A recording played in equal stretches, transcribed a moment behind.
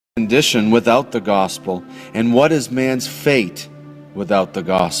condition without the gospel? And what is man's fate without the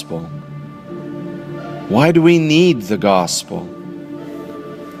gospel? Why do we need the gospel?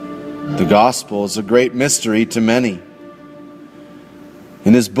 The gospel is a great mystery to many.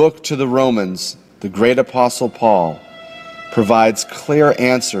 In his book to the Romans, the great apostle Paul provides clear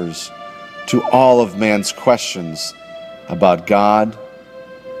answers to all of man's questions about God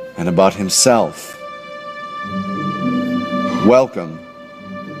and about himself. Welcome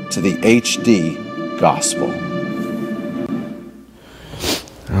to the HD Gospel.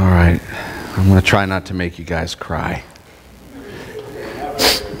 All right, I'm going to try not to make you guys cry.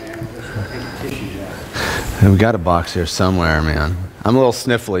 We got a box here somewhere, man. I'm a little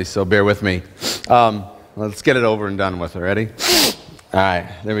sniffly, so bear with me. Let's get it over and done with. Ready? All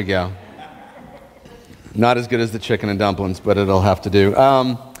right, there we go. Not as good as the chicken and dumplings, but it'll have to do.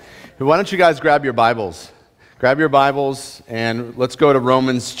 Why don't you guys grab your Bibles? Grab your Bibles and let's go to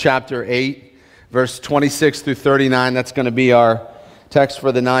Romans chapter 8, verse 26 through 39. That's going to be our text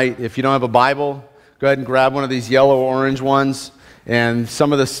for the night. If you don't have a Bible, go ahead and grab one of these yellow or orange ones. And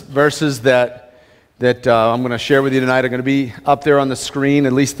some of the verses that I'm going to share with you tonight are going to be up there on the screen,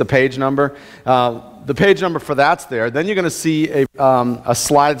 at least the page number. The page number for that's there. Then you're going to see a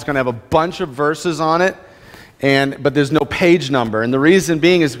slide that's going to have a bunch of verses on it. But there's no page number, and the reason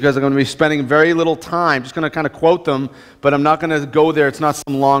being is because I'm going to be spending very little time, just going to kind of quote them, but I'm not going to go there. It's not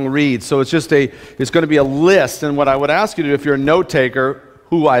some long read, so it's going to be a list. And what I would ask you to do, if you're a note taker,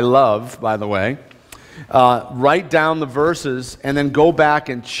 who I love, by the way, write down the verses and then go back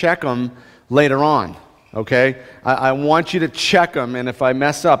and check them later on. Okay? I want you to check them, and if I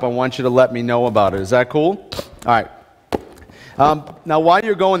mess up, I want you to let me know about it. Is that cool? All right. Now, while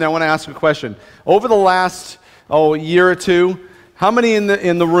you're going there, I want to ask a question. Over the last year or two, how many in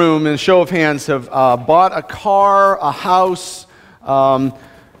the room, in a show of hands, have bought a car, a house,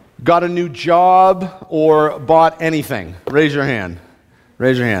 got a new job, or bought anything? Raise your hand.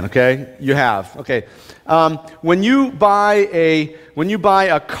 Raise your hand. Okay, you have. Okay, when you buy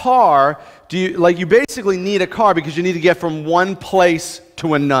a car, you basically need a car because you need to get from one place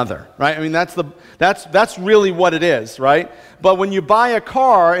to another, right? I mean, that's really what it is, right? But when you buy a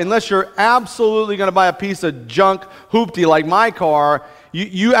car, unless you're absolutely going to buy a piece of junk hoopty like my car,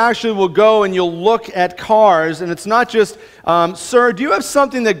 you actually will go and you'll look at cars, and it's not just, sir, do you have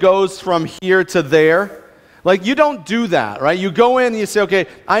something that goes from here to there? Like, you don't do that, right? You go in and you say, okay,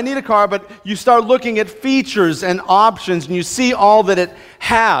 I need a car, but you start looking at features and options, and you see all that it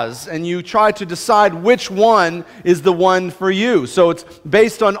has, and you try to decide which one is the one for you. So it's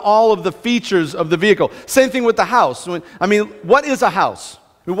based on all of the features of the vehicle. Same thing with the house. What is a house?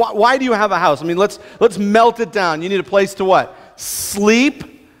 Why do you have a house? I mean, let's melt it down. You need a place to what?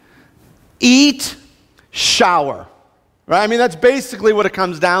 Sleep, eat, shower, right? I mean, that's basically what it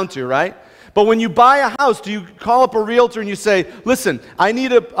comes down to, right? But when you buy a house, do you call up a realtor and you say, listen, I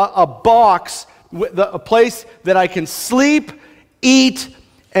need a box, a place that I can sleep, eat,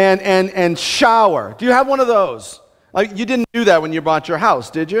 and shower? Do you have one of those? Like, you didn't do that when you bought your house,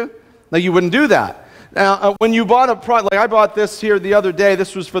 did you? Like, you wouldn't do that. Now, when you bought like I bought this here the other day,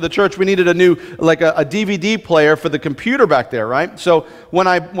 this was for the church. We needed a new, like a DVD player for the computer back there, right? So when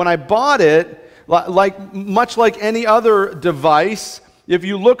I bought it, much like any other device, if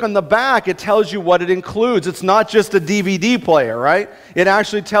you look on the back, it tells you what it includes. It's not just a DVD player, right? It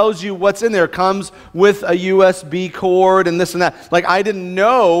actually tells you what's in there. It comes with a USB cord and this and that. Like, I didn't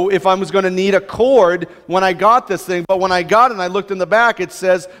know if I was going to need a cord when I got this thing, but when I got it and I looked in the back, it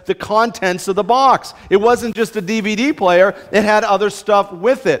says the contents of the box. It wasn't just a DVD player. It had other stuff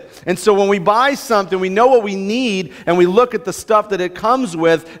with it. And so when we buy something, we know what we need, and we look at the stuff that it comes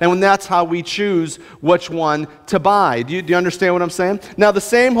with, and that's how we choose which one to buy. Do you understand what I'm saying? Now, the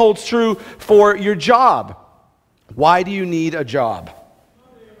same holds true for your job. Why do you need a job?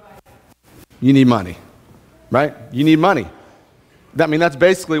 You need money, right? You need money. That's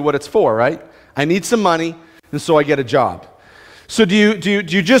basically what it's for, right? I need some money, and so I get a job. So do you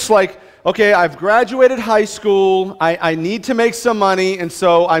just like, okay, I've graduated high school, I need to make some money, and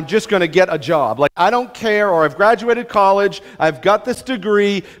so I'm just going to get a job. Like, I don't care, or I've graduated college, I've got this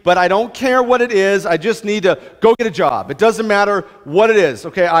degree, but I don't care what it is, I just need to go get a job. It doesn't matter what it is.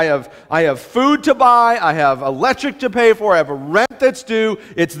 Okay, I have food to buy, I have electric to pay for, I have a rent that's due,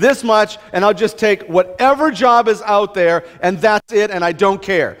 it's this much, and I'll just take whatever job is out there, and that's it, and I don't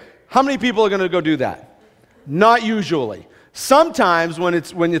care. How many people are going to go do that? Not usually. Sometimes when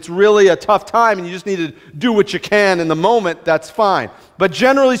it's really a tough time and you just need to do what you can in the moment, that's fine. But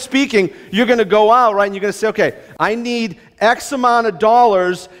generally speaking, you're going to go out, right, and you're going to say, okay, I need X amount of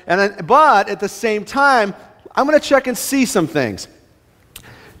dollars, but at the same time, I'm going to check and see some things.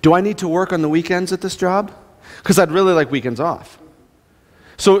 Do I need to work on the weekends at this job? Because I'd really like weekends off.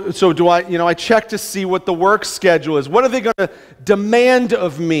 So do I check to see what the work schedule is. What are they going to demand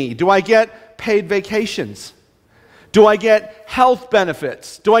of me? Do I get paid vacations? Do I get health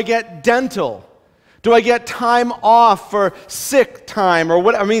benefits? Do I get dental? Do I get time off for sick time or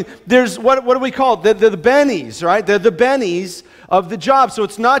what? I mean, there's, what do we call it? They're the Bennies, right? They're the Bennies of the job. So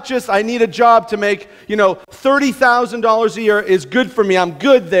it's not just I need a job to make, $30,000 a year is good for me. I'm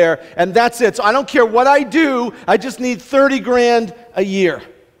good there and that's it. So I don't care what I do. I just need 30 grand a year.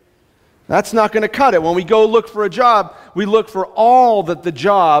 That's not going to cut it. When we go look for a job, we look for all that the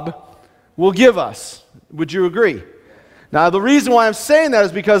job will give us. Would you agree? Now, the reason why I'm saying that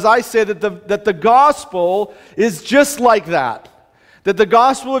is because I say that the gospel is just like that. That the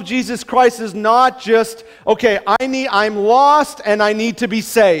gospel of Jesus Christ is not just, okay, I'm lost and I need to be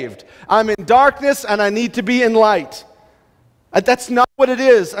saved. I'm in darkness and I need to be in light. That's not what it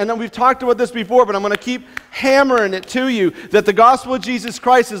is. I know we've talked about this before, but I'm going to keep hammering it to you that the gospel of Jesus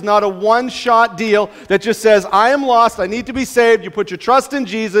Christ is not a one-shot deal that just says, I am lost, I need to be saved. You put your trust in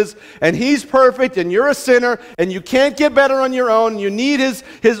Jesus, and He's perfect, and you're a sinner, and you can't get better on your own. You need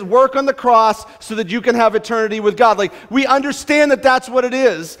His work on the cross so that you can have eternity with God. Like, we understand that that's what it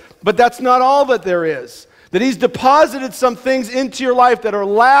is, but that's not all that there is. That He's deposited some things into your life that are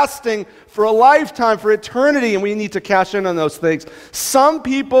lasting for a lifetime, for eternity, and we need to cash in on those things. Some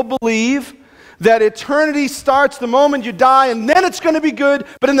people believe that eternity starts the moment you die, and then it's going to be good,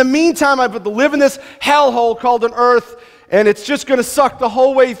 but in the meantime, I have to live in this hellhole called an earth, and it's just going to suck the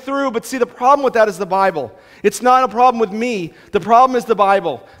whole way through. But see, the problem with that is the Bible. It's not a problem with me. The problem is the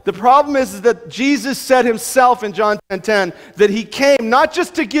Bible. The problem is that Jesus said Himself in John 10:10 that He came not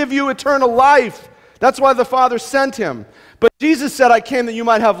just to give you eternal life. That's why the Father sent Him. But Jesus said, I came that you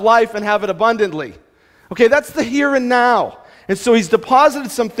might have life and have it abundantly. Okay, that's the here and now. And so He's deposited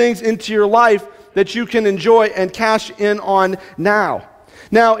some things into your life that you can enjoy and cash in on now.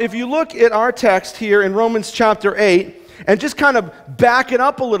 Now, if you look at our text here in Romans chapter 8, and just kind of back it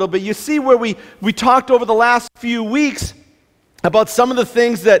up a little bit, you see where we talked over the last few weeks about some of the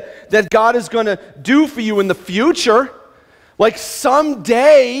things that God is going to do for you in the future. Like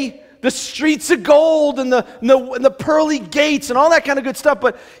someday, the streets of gold and the pearly gates and all that kind of good stuff.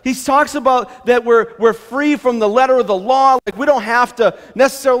 But he talks about that we're free from the letter of the law. Like we don't have to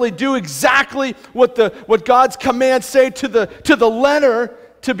necessarily do exactly what God's commands say to the letter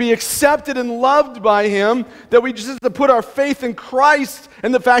to be accepted and loved by Him. That we just have to put our faith in Christ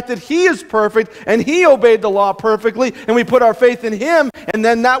and the fact that He is perfect and He obeyed the law perfectly, and we put our faith in Him, and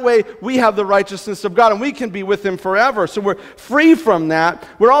then that way we have the righteousness of God and we can be with Him forever. So we're free from that.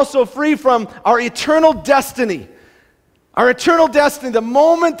 We're also free from our eternal destiny. Our eternal destiny, the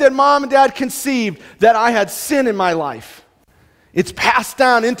moment that mom and dad conceived that I had sin in my life. It's passed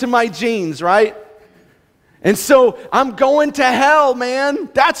down into my genes, right? And so I'm going to hell, man.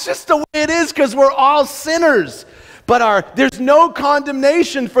 That's just the way it is because we're all sinners. But there's no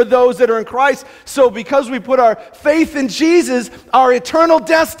condemnation for those that are in Christ. So because we put our faith in Jesus, our eternal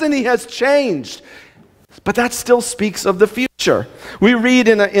destiny has changed. But that still speaks of the future. We read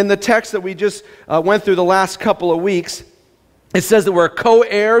in the text that we just went through the last couple of weeks, it says that we're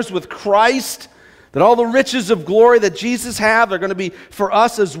co-heirs with Christ, that all the riches of glory that Jesus have are going to be for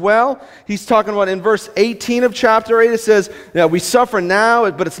us as well. He's talking about in verse 18 of chapter 8, it says, we suffer now,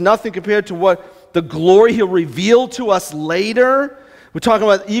 but it's nothing compared to what the glory He'll reveal to us later. We're talking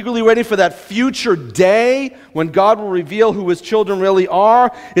about eagerly waiting for that future day when God will reveal who His children really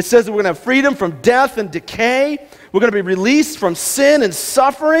are. It says that we're going to have freedom from death and decay. We're going to be released from sin and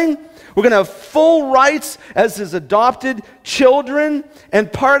suffering. We're going to have full rights as His adopted children.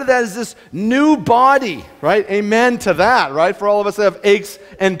 And part of that is this new body, right? Amen to that, right? For all of us that have aches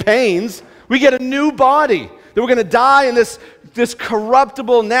and pains, we get a new body. That we're going to die in this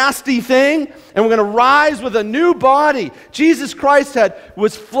corruptible, nasty thing, and we're going to rise with a new body. Jesus Christ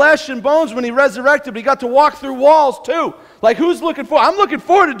was flesh and bones when He resurrected, but He got to walk through walls too. Like, who's looking forward? I'm looking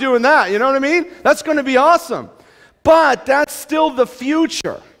forward to doing that, you know what I mean? That's going to be awesome. But that's still the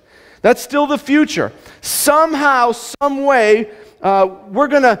future. That's still the future. Somehow, some way, we're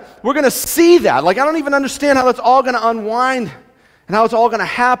gonna see that. Like, I don't even understand how that's all going to unwind and how it's all going to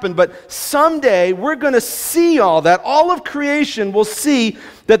happen. But someday, we're going to see all that. All of creation will see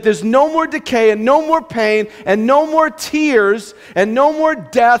that there's no more decay and no more pain and no more tears and no more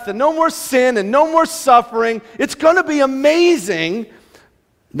death and no more sin and no more suffering. It's going to be amazing.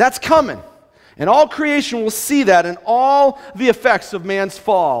 That's coming. And all creation will see that, and all the effects of man's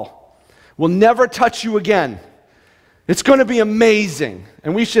fall will never touch you again. It's going to be amazing,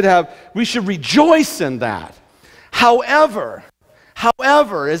 and we should rejoice in that. However,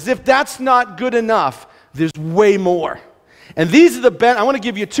 However, as if that's not good enough, there's way more. And these are I want to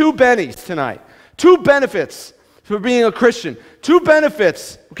give you 2 bennies tonight. 2 benefits for being a Christian. 2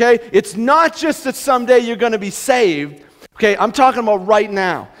 benefits, okay? It's not just that someday you're going to be saved, okay? I'm talking about right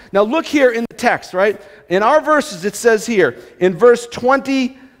now. Now look here in the text, right? In our verses, it says here, in verse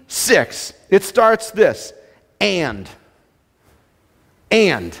 26, it starts this, and.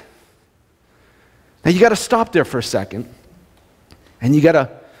 Now you got to stop there for a second, and you got to,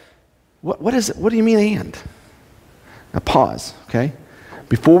 what is it? What do you mean and? Now pause, okay?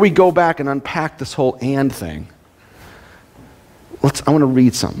 Before we go back and unpack this whole and thing, I want to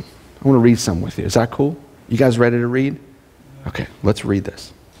read something. I want to read something with you. Is that cool? You guys ready to read? Okay, let's read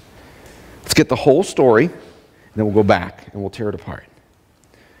this. Let's get the whole story, and then we'll go back and we'll tear it apart.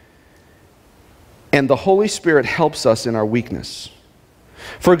 And the Holy Spirit helps us in our weakness.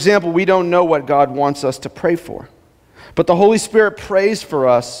 For example, we don't know what God wants us to pray for, but the Holy Spirit prays for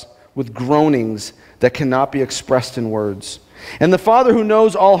us with groanings that cannot be expressed in words. And the Father who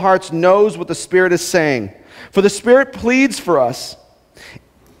knows all hearts knows what the Spirit is saying. For the Spirit pleads for us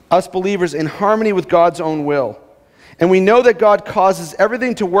believers, in harmony with God's own will. And we know that God causes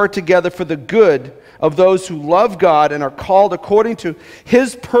everything to work together for the good of those who love God and are called according to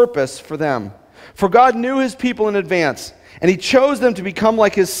His purpose for them. For God knew His people in advance, and He chose them to become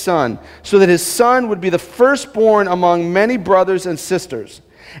like His Son, so that His Son would be the firstborn among many brothers and sisters.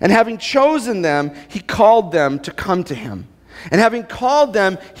 And having chosen them, He called them to come to Him. And having called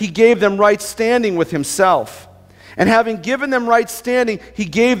them, He gave them right standing with Himself. And having given them right standing, He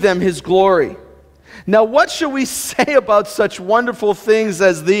gave them His glory. Now, what should we say about such wonderful things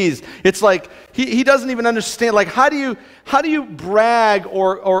as these? It's like he doesn't even understand. Like, how do you brag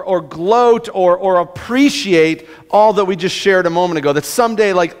or gloat or appreciate all that we just shared a moment ago? That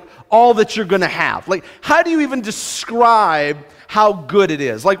someday, like, all that you're going to have. Like, how do you even describe how good it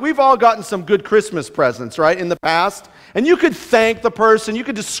is? Like, we've all gotten some good Christmas presents, right, in the past. And you could thank the person. You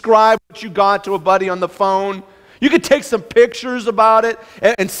could describe what you got to a buddy on the phone. You could take some pictures about it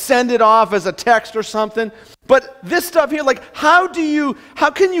and send it off as a text or something. But this stuff here, like, how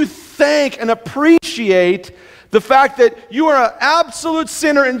can you thank and appreciate the fact that you are an absolute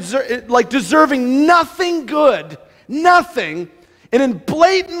sinner and like deserving nothing good, nothing, and in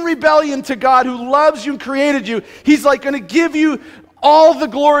blatant rebellion to God who loves you and created you, He's like going to give you all the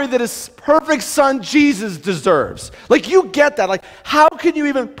glory that His perfect Son Jesus deserves. Like, you get that. Like, how can you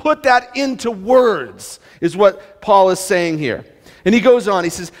even put that into words, is what Paul is saying here. And he goes on, he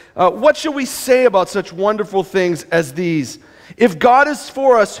says, what shall we say about such wonderful things as these? If God is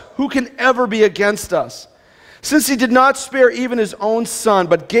for us, who can ever be against us? Since He did not spare even His own Son,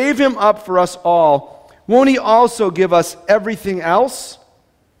 but gave Him up for us all, won't He also give us everything else?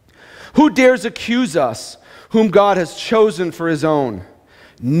 Who dares accuse us, whom God has chosen for His own?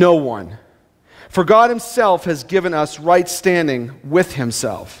 No one. For God Himself has given us right standing with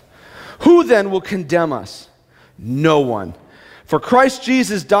Himself. Who then will condemn us? No one. For Christ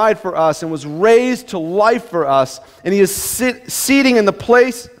Jesus died for us and was raised to life for us, and He is sitting in the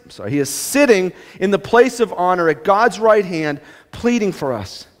place of honor at God's right hand, pleading for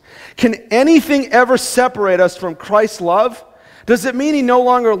us. Can anything ever separate us from Christ's love? Does it mean He no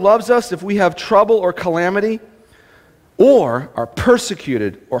longer loves us if we have trouble or calamity, or are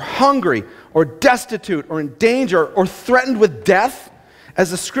persecuted, or hungry, or destitute, or in danger, or threatened with death?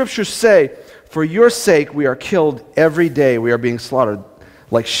 As the Scriptures say, for your sake we are killed every day. We are being slaughtered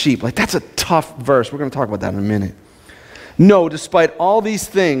like sheep. Like, that's a tough verse. We're going to talk about that in a minute. No, despite all these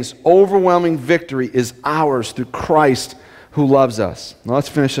things, overwhelming victory is ours through Christ who loves us. Now let's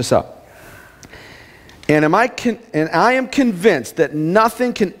finish this up. And I am convinced that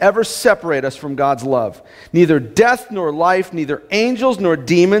nothing can ever separate us from God's love. Neither death nor life, neither angels nor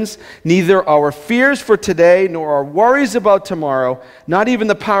demons, neither our fears for today nor our worries about tomorrow, not even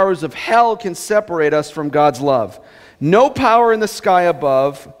the powers of hell can separate us from God's love. No power in the sky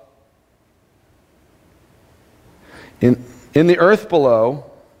above, in the earth below,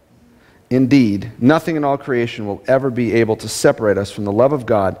 indeed, nothing in all creation will ever be able to separate us from the love of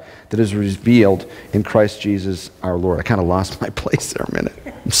God that is revealed in Christ Jesus our Lord. I kind of lost my place there a minute.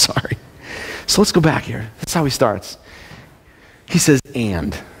 I'm sorry. So let's go back here. That's how he starts. He says,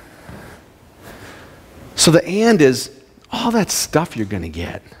 and. So the and is all that stuff you're going to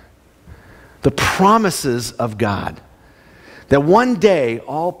get. The promises of God. That one day,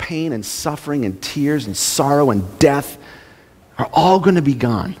 all pain and suffering and tears and sorrow and death are all going to be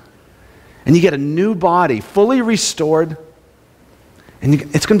gone. And you get a new body, fully restored. And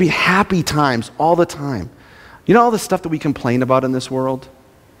it's going to be happy times all the time. You know all the stuff that we complain about in this world?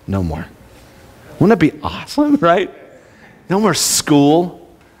 No more. Wouldn't that be awesome, right? No more school.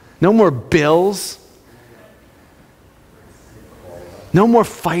 No more bills. No more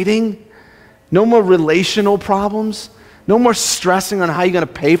fighting. No more relational problems. No more stressing on how you're going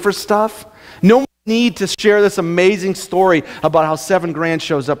to pay for stuff. No more need to share this amazing story about how $7,000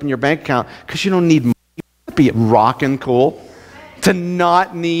 shows up in your bank account because you don't need money. That'd be rockin' cool to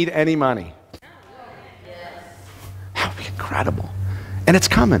not need any money. That would be incredible. And it's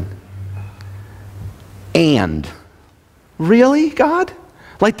coming. And really, God?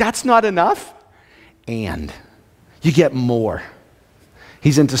 Like that's not enough? And you get more.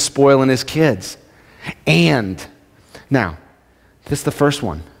 He's into spoiling his kids. And now, this is the first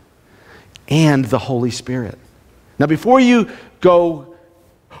one. And the Holy Spirit. Now before you go,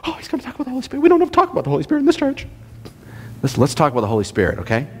 oh, he's going to talk about the Holy Spirit. We don't have to talk about the Holy Spirit in this church. Let's talk about the Holy Spirit,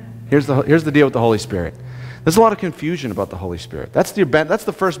 okay? Here's the deal with the Holy Spirit. There's a lot of confusion about the Holy Spirit. That's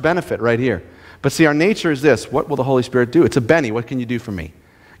the first benefit right here. But see, our nature is this. What will the Holy Spirit do? It's a Benny. What can you do for me?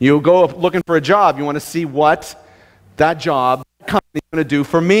 You go looking for a job. You want to see what that job company is going to do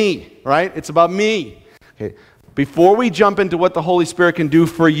for me, right? It's about me. Okay. Before we jump into what the Holy Spirit can do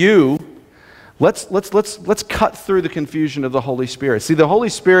for you, let's cut through the confusion of the Holy Spirit. See, the Holy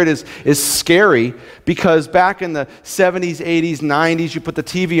Spirit is scary because back in the 70s, 80s, 90s, you put the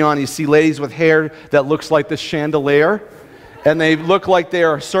TV on, you see ladies with hair that looks like this chandelier, and they look like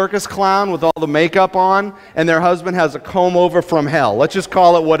they're a circus clown with all the makeup on, and their husband has a comb over from hell. Let's just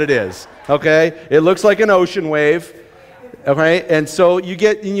call it what it is, okay? It looks like an ocean wave, okay? And so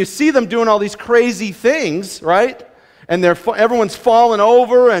you see them doing all these crazy things, right? And everyone's falling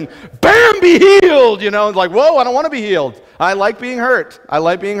over and bam, be healed, like, whoa, I don't want to be healed. I like being hurt. I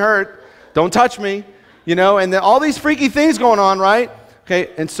like being hurt. Don't touch me, and then all these freaky things going on, right? Okay,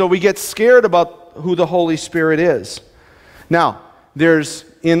 and so we get scared about who the Holy Spirit is. Now, there's,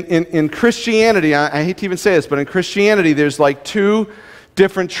 in Christianity, I hate to even say this, but in Christianity, there's like two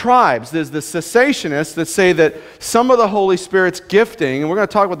different tribes. There's the cessationists that say that some of the Holy Spirit's gifting, and we're going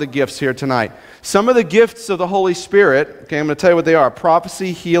to talk about the gifts here tonight. Some of the gifts of the Holy Spirit, okay, I'm going to tell you what they are,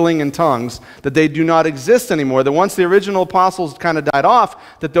 prophecy, healing, and tongues, that they do not exist anymore. That once the original apostles kind of died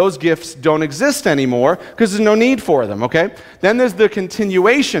off, that those gifts don't exist anymore because there's no need for them, okay? Then there's the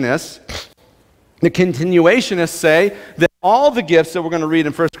continuationists. The continuationists say that all the gifts that we're going to read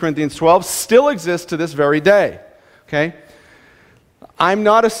in 1 Corinthians 12 still exist to this very day, okay? I'm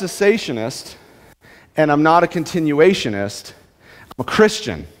not a cessationist, and I'm not a continuationist. I'm a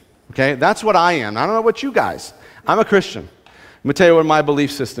Christian, okay? That's what I am. I don't know what you guys. I'm a Christian. Let me tell you what my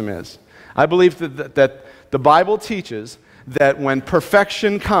belief system is. I believe that the Bible teaches that when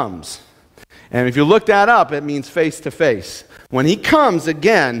perfection comes, and if you look that up, it means face to face. When he comes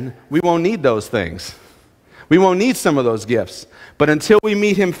again, we won't need those things. We won't need some of those gifts. But until we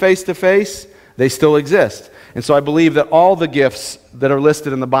meet him face to face, they still exist. And so I believe that all the gifts that are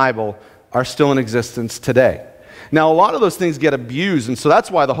listed in the Bible are still in existence today. Now, a lot of those things get abused, and so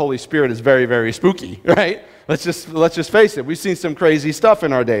that's why the Holy Spirit is very, very spooky, right? Let's just face it. We've seen some crazy stuff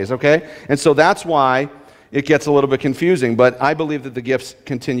in our days, okay? And so that's why it gets a little bit confusing. But I believe that the gifts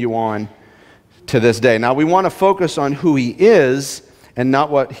continue on to this day. Now, we want to focus on who he is and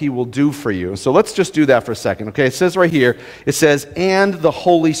not what he will do for you. So let's just do that for a second, okay? It says right here, it says, and the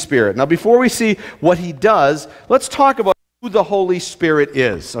Holy Spirit. Now, before we see what he does, let's talk about who the Holy Spirit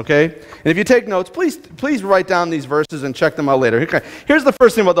is, okay? And if you take notes, please write down these verses and check them out later. Okay. Here's the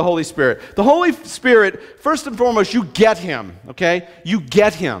first thing about the Holy Spirit. The Holy Spirit, first and foremost, you get him, okay? You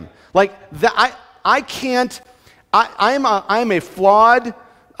get him. Like, I am a flawed,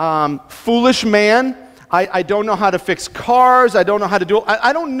 foolish man. I don't know how to fix cars. I don't know how to do.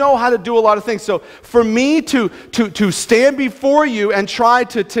 I don't know how to do a lot of things. So for me to stand before you and try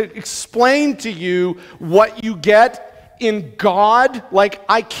to explain to you what you get in God, like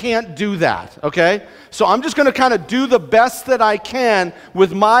I can't do that. Okay. So I'm just going to kind of do the best that I can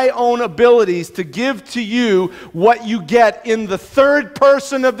with my own abilities to give to you what you get in the third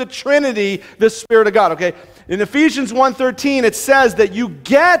person of the Trinity, the Spirit of God. Okay. In Ephesians 1:13, it says that you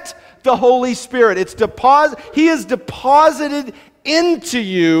get the Holy Spirit. He is deposited into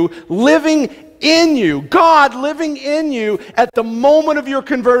you, living in you. God living in you at the moment of your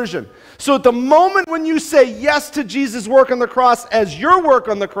conversion. So at the moment when you say yes to Jesus' work on the cross as your work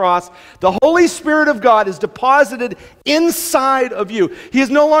on the cross, the Holy Spirit of God is deposited inside of you. He is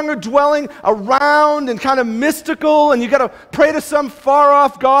no longer dwelling around and kind of mystical, and you got to pray to some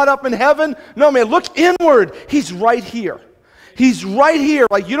far-off God up in heaven. No, man, look inward. He's right here. He's right here.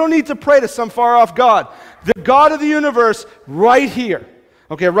 Like, you don't need to pray to some far-off God. The God of the universe, right here.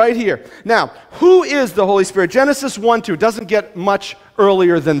 Okay, right here. Now, who is the Holy Spirit? Genesis 1:2 doesn't get much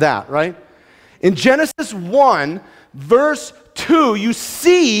earlier than that, right? In Genesis 1, verse 2, you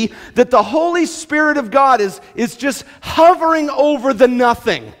see that the Holy Spirit of God is just hovering over the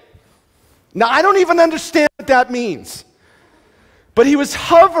nothing. Now, I don't even understand what that means. But he was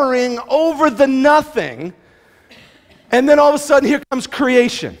hovering over the nothing, and then all of a sudden, here comes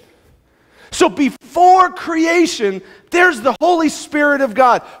creation. So before creation, there's the Holy Spirit of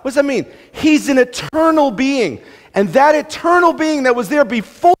God. What does that mean? He's an eternal being. And that eternal being that was there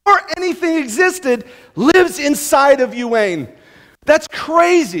before anything existed lives inside of you, Wayne. That's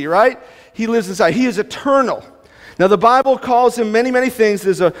crazy, right? He lives inside. He is eternal. Now, the Bible calls him many, many things.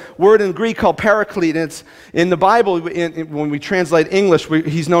 There's a word in Greek called paraclete, and it's in the Bible, when we translate English,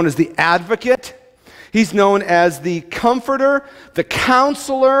 he's known as the advocate. He's known as the comforter, the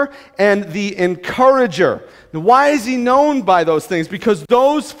counselor, and the encourager. Now, why is he known by those things? Because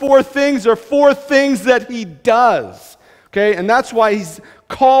those four things are four things that he does. Okay, and that's why he's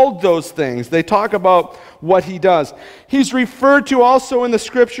called those things. They talk about what he does. He's referred to also in the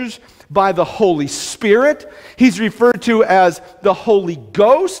scriptures by the Holy Spirit. He's referred to as the Holy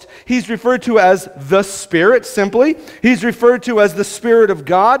Ghost. He's referred to as the Spirit, simply. He's referred to as the Spirit of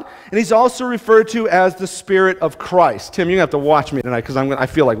God. And he's also referred to as the Spirit of Christ. Tim, you're going to have to watch me tonight because I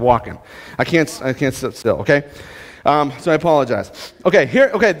feel like walking. I can't sit still, okay? So I apologize.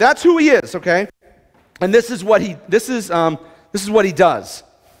 Okay, that's who he is, okay? And this is what he does.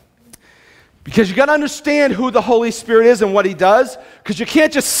 Because you got to understand who the Holy Spirit is and what he does, because you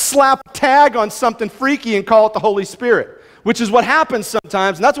can't just slap a tag on something freaky and call it the Holy Spirit, which is what happens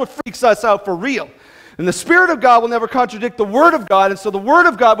sometimes, and that's what freaks us out for real. And the Spirit of God will never contradict the Word of God, and so the Word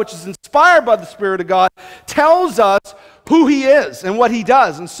of God, which is inspired by the Spirit of God, tells us who he is and what he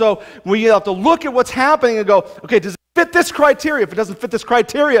does. And so we have to look at what's happening and go, okay, does it fit this criteria? If it doesn't fit this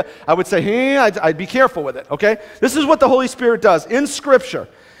criteria, I would say, hey, I'd be careful with it, okay? This is what the Holy Spirit does in Scripture.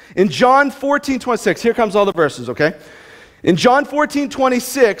 In John 14:26, here comes all the verses, okay? In John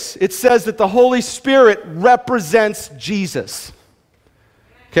 14:26, it says that the Holy Spirit represents Jesus.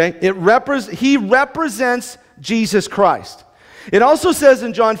 Okay? He represents Jesus Christ. It also says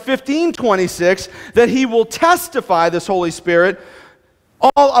in John 15:26 that he will testify, this Holy Spirit,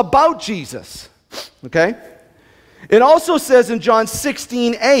 all about Jesus. Okay? It also says in John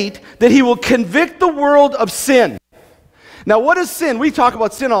 16:8 that he will convict the world of sin. Now, what is sin? We talk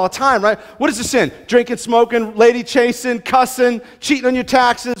about sin all the time, right? What is the sin? Drinking, smoking, lady chasing, cussing, cheating on your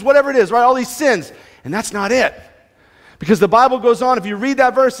taxes, whatever it is, right? All these sins. And that's not it. Because the Bible goes on, if you read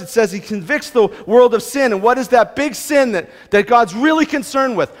that verse, it says he convicts the world of sin. And what is that big sin that God's really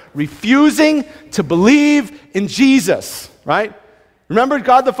concerned with? Refusing to believe in Jesus, right? Remember,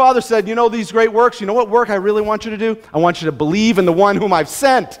 God the Father said, you know these great works, you know what work I really want you to do? I want you to believe in the one whom I've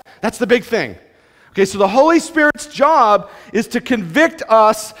sent. That's the big thing. Okay, so the Holy Spirit's job is to convict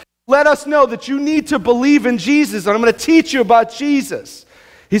us, let us know that you need to believe in Jesus, and I'm going to teach you about Jesus.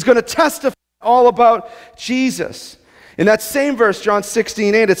 He's going to testify all about Jesus. In that same verse, John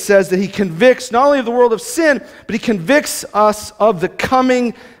 16:8, it says that he convicts not only the world of sin, but he convicts us of the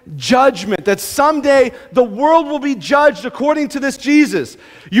coming judgment, that someday the world will be judged according to this Jesus.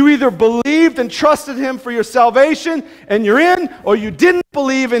 You either believed and trusted him for your salvation and you're in, or you didn't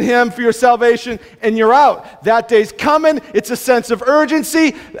believe in him for your salvation and you're out. That day's coming. It's a sense of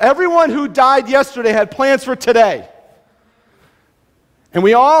urgency. Everyone who died yesterday had plans for today. And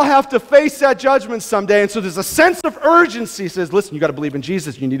we all have to face that judgment someday. And so there's a sense of urgency. It says, listen, you got to believe in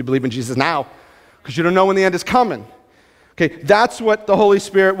Jesus. You need to believe in Jesus now because you don't know when the end is coming. Okay, that's what the Holy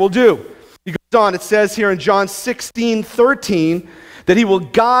Spirit will do. He goes on, it says here in John 16:13 that he will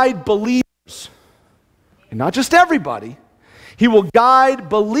guide believers. And not just everybody. He will guide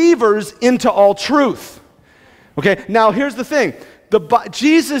believers into all truth. Okay, now here's the thing.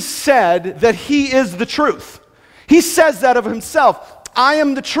 Jesus said that he is the truth. He says that of himself. I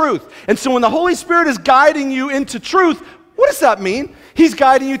am the truth. And so when the Holy Spirit is guiding you into truth, what does that mean? He's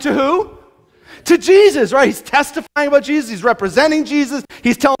guiding you to who? To Jesus, right? He's testifying about Jesus. He's representing Jesus.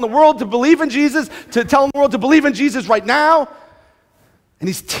 He's telling the world to believe in Jesus, telling the world to believe in Jesus right now. And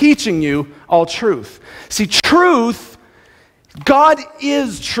he's teaching you all truth. See, truth, God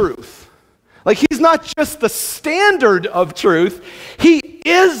is truth. Like, he's not just the standard of truth. He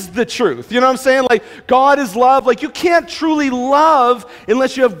is the truth. You know what I'm saying? Like, God is love. Like, you can't truly love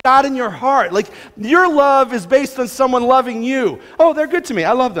unless you have God in your heart. Like, your love is based on someone loving you. Oh, they're good to me.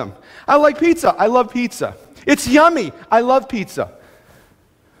 I love them. I like pizza. I love pizza. It's yummy. I love pizza.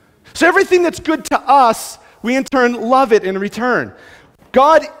 So everything that's good to us, we in turn love it in return.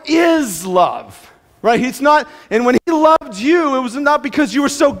 God is love. Right? He's not, and when he loved you, it was not because you were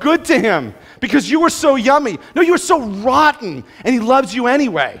so good to him, because you were so yummy. No, you were so rotten, and he loves you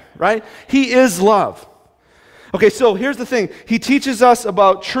anyway, right? He is love. Okay, so here's the thing. He teaches us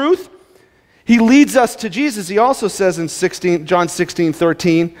about truth. He leads us to Jesus. He also says in John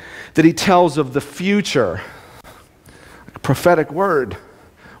 16:13 that he tells of the future. A prophetic word.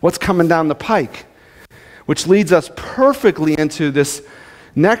 What's coming down the pike? Which leads us perfectly into this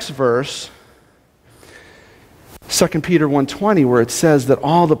next verse, 2 Peter 1:20, where it says that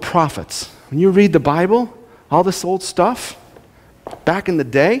all the prophets, when you read the Bible, all this old stuff, back in the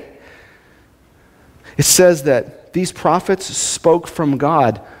day, it says that these prophets spoke from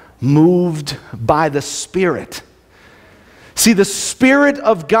God, moved by the Spirit. See, the Spirit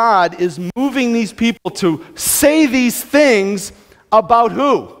of God is moving these people to say these things about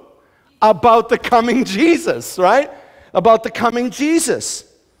who? About the coming Jesus, right? About the coming Jesus.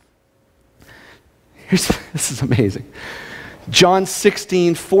 This is amazing. John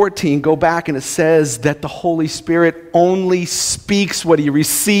 16:14, go back and it says that the Holy Spirit only speaks what he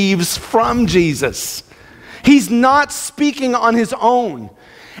receives from Jesus. He's not speaking on his own.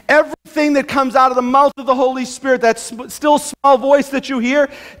 Everything that comes out of the mouth of the Holy Spirit, that still small voice that you hear,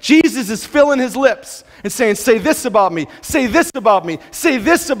 Jesus is filling his lips and saying, say this about me, say this about me, say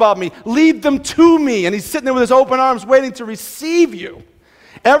this about me, lead them to me. And he's sitting there with his open arms waiting to receive you.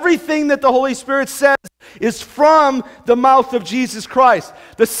 Everything that the Holy Spirit says is from the mouth of Jesus Christ.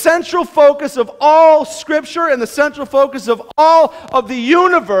 The central focus of all Scripture and the central focus of all of the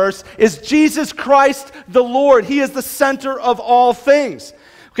universe is Jesus Christ the Lord. He is the center of all things.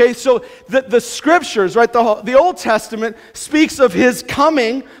 Okay, so the Scriptures, right, the Old Testament speaks of his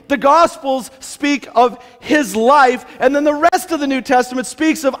coming, the Gospels speak of his life, and then the rest of the New Testament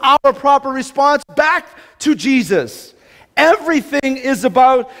speaks of our proper response back to Jesus. Everything is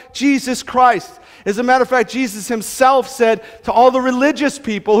about Jesus Christ. As a matter of fact, Jesus himself said to all the religious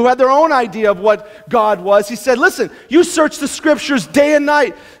people who had their own idea of what God was, he said, listen, you search the Scriptures day and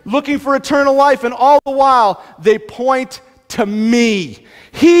night looking for eternal life, and all the while they point to me.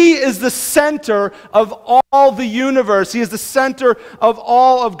 He is the center of all the universe. He is the center of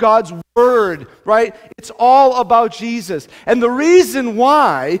all of God's Word, right? It's all about Jesus. And the reason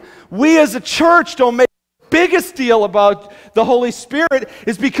why we as a church don't make biggest deal about the Holy Spirit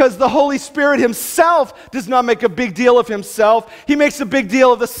is because the Holy Spirit himself does not make a big deal of himself. He makes a big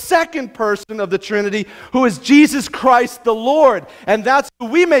deal of the second person of the Trinity, who is Jesus Christ the Lord. And that's who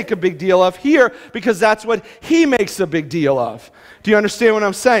we make a big deal of here, because that's what he makes a big deal of. Do you understand what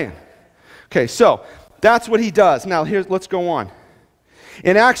I'm saying? Okay, so that's what he does. Now, let's go on.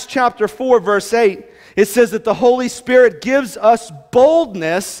 In Acts chapter 4, verse 8, it says that the Holy Spirit gives us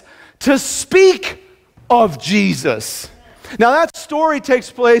boldness to speak of Jesus. Now that story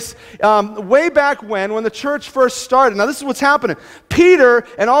takes place way back when the church first started. Now this is what's happening. Peter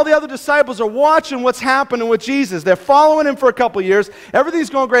and all the other disciples are watching what's happening with Jesus. They're following him for a couple of years. Everything's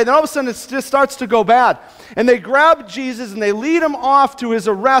going great. Then all of a sudden it just starts to go bad. And they grab Jesus and they lead him off to his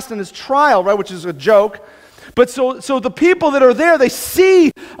arrest and his trial, right, which is a joke. But so the people that are there, they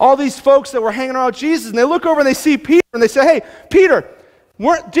see all these folks that were hanging around Jesus, and they look over and they see Peter and they say, hey, Peter,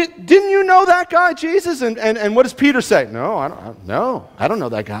 didn't you know that guy, Jesus? And what does Peter say? No, I don't know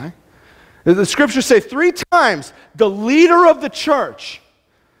that guy. The scriptures say 3 times the leader of the church,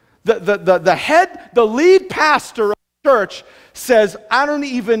 the head, the lead pastor of the church says, I don't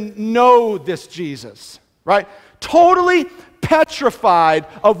even know this Jesus, right? Totally petrified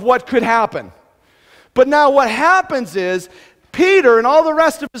of what could happen. But now what happens is Peter and all the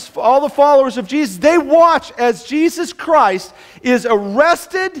rest of all the followers of Jesus, they watch as Jesus Christ is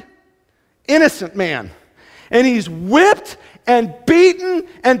arrested, innocent man. And he's whipped and beaten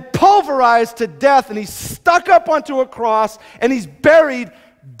and pulverized to death, and he's stuck up onto a cross, and he's buried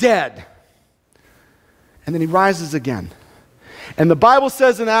dead. And then he rises again. And the Bible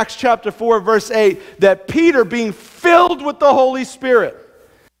says in Acts chapter 4, verse 8, that Peter, being filled with the Holy Spirit,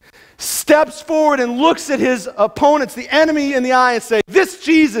 steps forward and looks at his opponents, the enemy, in the eye and says, this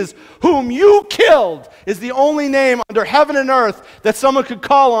Jesus whom you killed is the only name under heaven and earth that someone could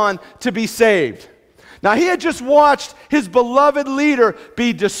call on to be saved. Now he had just watched his beloved leader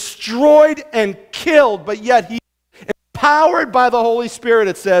be destroyed and killed, but yet he is empowered by the Holy Spirit,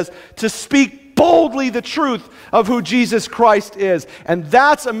 it says, to speak boldly the truth of who Jesus Christ is. And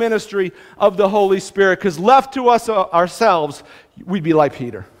that's a ministry of the Holy Spirit, because left to us ourselves, we'd be like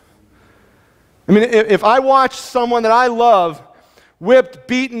Peter. I mean, if I watch someone that I love whipped,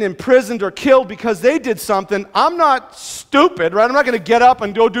 beaten, imprisoned, or killed because they did something, I'm not stupid, right? I'm not going to get up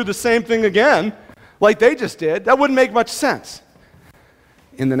and go do the same thing again like they just did. That wouldn't make much sense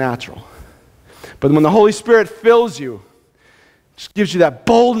in the natural. But when the Holy Spirit fills you, it just gives you that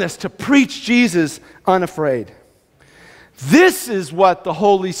boldness to preach Jesus unafraid. This is what the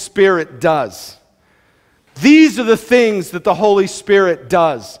Holy Spirit does. These are the things that the Holy Spirit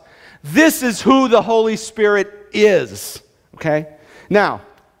does. This is who the Holy Spirit is. Okay? Now,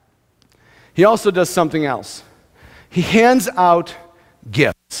 he also does something else. He hands out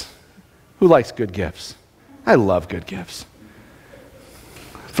gifts. Who likes good gifts? I love good gifts.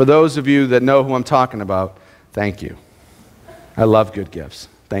 For those of you that know who I'm talking about, thank you. I love good gifts.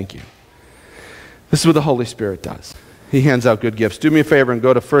 Thank you. This is what the Holy Spirit does. He hands out good gifts. Do me a favor and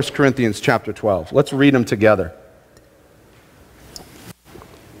go to 1 Corinthians chapter 12. Let's read them together.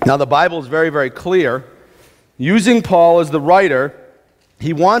 Now, the Bible is very, very clear. Using Paul as the writer,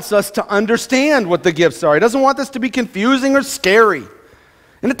 he wants us to understand what the gifts are. He doesn't want this to be confusing or scary.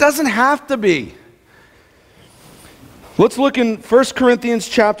 And it doesn't have to be. Let's look in 1 Corinthians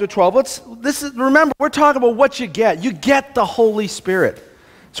chapter 12. Remember, we're talking about what you get. You get the Holy Spirit.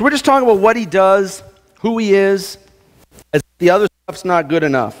 So we're just talking about what he does, who he is, as the other stuff's not good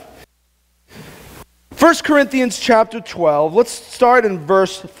enough. 1 Corinthians chapter 12, let's start in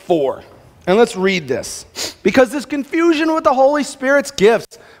verse 4. And let's read this. Because there's confusion with the Holy Spirit's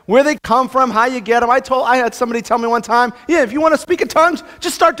gifts, where they come from, how you get them. I had somebody tell me one time, yeah, if you want to speak in tongues,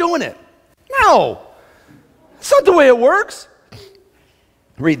 just start doing it. No, that's not the way it works.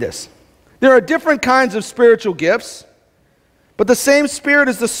 Read this. There are different kinds of spiritual gifts, but the same Spirit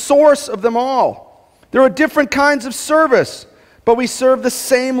is the source of them all. There are different kinds of service, but we serve the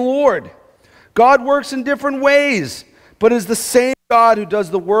same Lord. God works in different ways, but it is the same God who does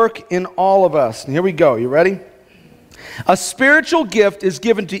the work in all of us. And here we go. You ready? A spiritual gift is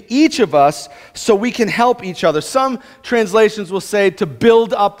given to each of us so we can help each other. Some translations will say to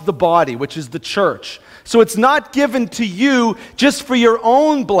build up the body, which is the church. So it's not given to you just for your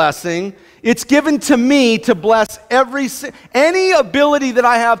own blessing. It's given to me to bless any ability that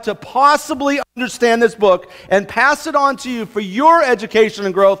I have to possibly understand this book and pass it on to you for your education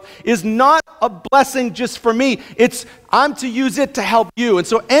and growth is not a blessing just for me. I'm to use it to help you. And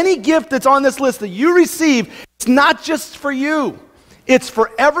so any gift that's on this list that you receive, it's not just for you. It's for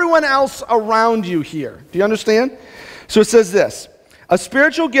everyone else around you here. Do you understand? So it says this. A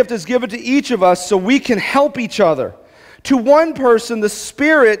spiritual gift is given to each of us so we can help each other. To one person, the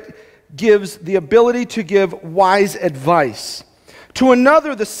Spirit gives the ability to give wise advice. To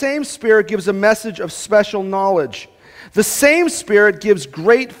another, the same Spirit gives a message of special knowledge. The same Spirit gives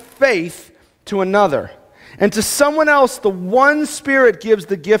great faith to another. And to someone else, the one Spirit gives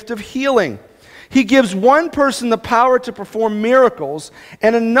the gift of healing. He gives one person the power to perform miracles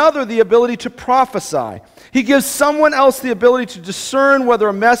and another the ability to prophesy. He gives someone else the ability to discern whether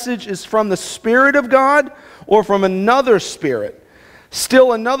a message is from the Spirit of God or from another spirit.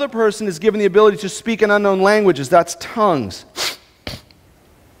 Still, another person is given the ability to speak in unknown languages, that's tongues,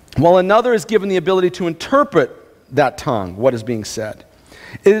 while another is given the ability to interpret that tongue, what is being said.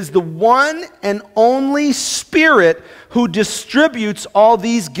 It is the one and only Spirit who distributes all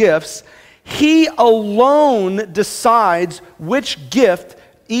these gifts. He alone decides which gift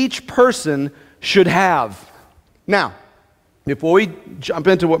each person should have. Now, before we jump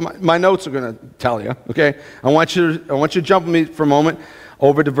into what my notes are going to tell you, okay, I want you to jump with me for a moment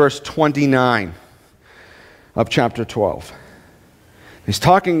over to verse 29 of chapter 12. He's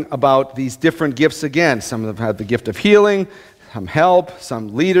talking about these different gifts again. Some of them have the gift of healing, some help,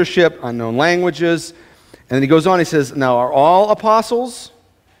 some leadership, unknown languages. And then he goes on, he says, now are all apostles?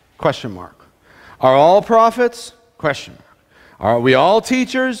 Question mark. Are all prophets? Question mark. Are we all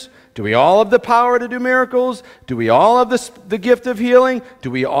teachers? Do we all have the power to do miracles? Do we all have the gift of healing?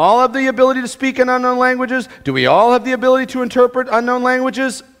 Do we all have the ability to speak in unknown languages? Do we all have the ability to interpret unknown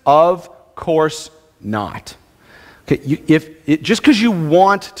languages? Of course not. Okay, just because you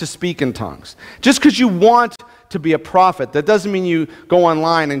want to speak in tongues, just because you want to be a prophet, that doesn't mean you go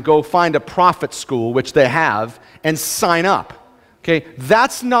online and go find a prophet school, which they have, and sign up. Okay,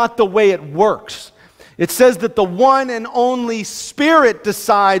 that's not the way it works. It says that the one and only Spirit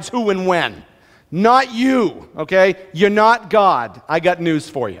decides who and when, not you, okay? You're not God. I got news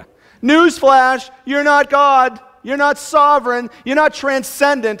for you. Newsflash, you're not God. You're not sovereign. You're not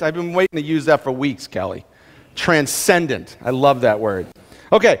transcendent. I've been waiting to use that for weeks, Kelly. Transcendent. I love that word.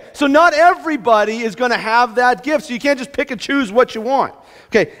 Okay, so not everybody is going to have that gift, so you can't just pick and choose what you want.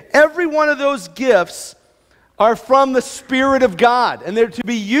 Okay, every one of those gifts are from the Spirit of God, and they're to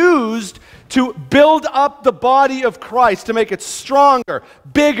be used to build up the body of Christ, to make it stronger,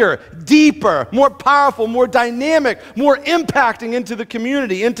 bigger, deeper, more powerful, more dynamic, more impacting into the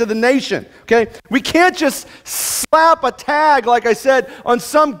community, into the nation, okay? We can't just slap a tag, like I said, on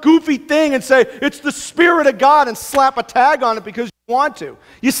some goofy thing and say, it's the Spirit of God, and slap a tag on it because you want to.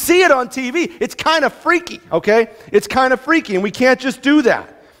 You see it on TV. It's kind of freaky, okay? It's kind of freaky, and we can't just do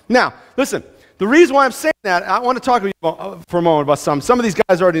that. Now, listen, The reason why I'm saying that, I want to talk with you for a moment about some of these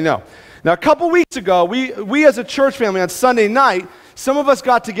guys already know. Now, a couple weeks ago, we as a church family on Sunday night, some of us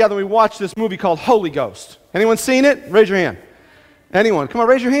got together and we watched this movie called Holy Ghost. Anyone seen it? Raise your hand. Anyone? Come on,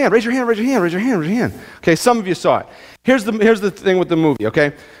 raise your hand, raise your hand, raise your hand, raise your hand, raise your hand. Okay, some of you saw it. Here's the thing with the movie,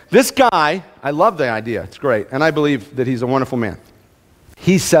 okay? This guy, I love the idea, it's great, and I believe that he's a wonderful man.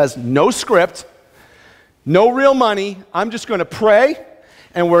 He says, no script, no real money, I'm just going to pray,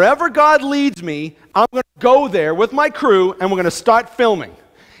 and wherever God leads me, I'm going to go there with my crew, and we're going to start filming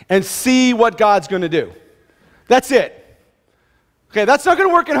and see what God's going to do. That's it. Okay, that's not going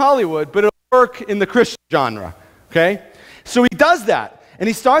to work in Hollywood, but it'll work in the Christian genre, okay? So he does that, and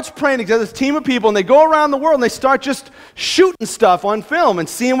he starts praying. He has this team of people, and they go around the world, and they start just shooting stuff on film and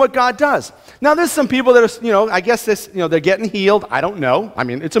seeing what God does. Now, there's some people that are, I guess they're getting healed. I don't know. I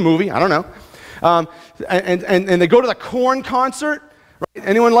mean, it's a movie. I don't know. And they go to the Korn concert. Right?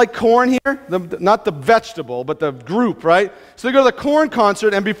 Anyone like Korn here? Not the vegetable, but the group, right? So they go to the Korn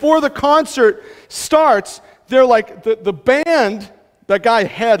concert, and before the concert starts, they're like, the band, that guy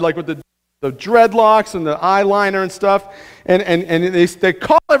had, like with the dreadlocks and the eyeliner and stuff, and they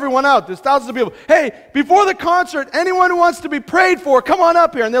call everyone out. There's thousands of people. Hey, before the concert, anyone who wants to be prayed for, come on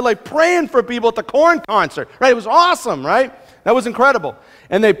up here. And they're like praying for people at the Korn concert, right? It was awesome, right? That was incredible.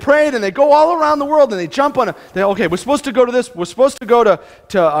 And they prayed, and they go all around the world, and they jump on okay, we're supposed to go to this. We're supposed to go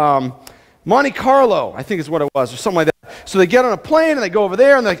to Monte Carlo, I think is what it was, or something like that. So they get on a plane, and they go over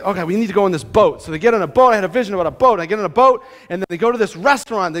there, and they're like, okay, we need to go in this boat. So they get on a boat. I had a vision about a boat. I get on a boat, and then they go to this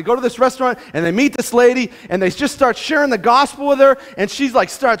restaurant. They go to this restaurant, and they meet this lady, and they just start sharing the gospel with her, and she's like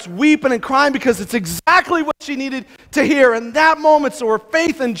starts weeping and crying because it's exactly what she needed to hear in that moment, so her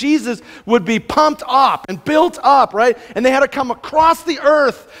faith in Jesus would be pumped up and built up, right? And they had to come across the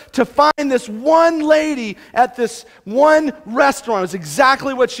earth to find this one lady at this one restaurant. It was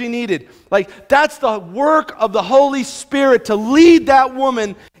exactly what she needed. Like, that's the work of the Holy Spirit to lead that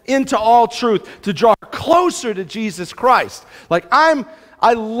woman into all truth, to draw her closer to Jesus Christ. Like,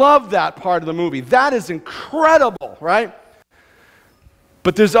 I love that part of the movie. That is incredible, right?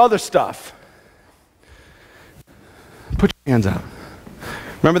 But there's other stuff. Put your hands out.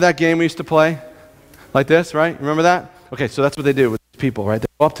 Remember that game we used to play? Like this, right? Remember that? Okay, so that's what they do with people, right? They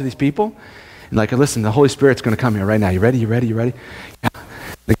go up to these people and like, listen, the Holy Spirit's going to come here right now. You ready? You ready? You ready? Yeah.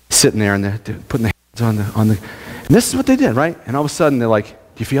 They're sitting there and they're putting their hands on the, and this is what they did, right? And all of a sudden they're like, do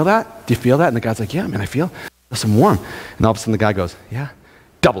you feel that? Do you feel that? And the guy's like, yeah, man, I feel some warm. And all of a sudden the guy goes, yeah,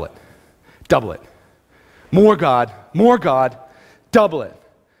 double it, double it. More God, double it.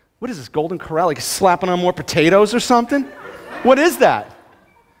 What is this, Golden Corral? Like slapping on more potatoes or something? What is that?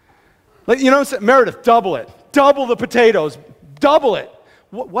 Like, you know what I'm saying? Meredith, double it. Double the potatoes. Double it.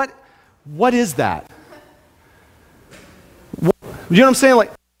 What is that? You know what I'm saying?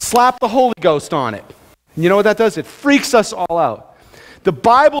 Like, slap the Holy Ghost on it. You know what that does? It freaks us all out. The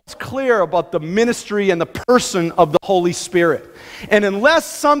Bible is clear about the ministry and the person of the Holy Spirit. And unless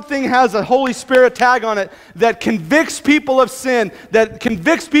something has a Holy Spirit tag on it that convicts people of sin, that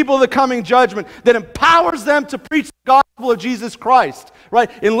convicts people of the coming judgment, that empowers them to preach the gospel of Jesus Christ, right?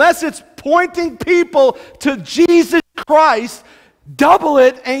 Unless it's pointing people to Jesus Christ, double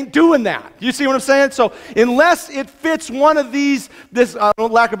it ain't doing that. You see what I'm saying? So unless it fits one of these,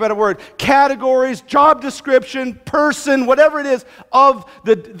 lack of a better word, categories, job description, person, whatever it is, of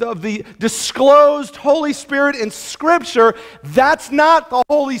the disclosed Holy Spirit in Scripture, that's not the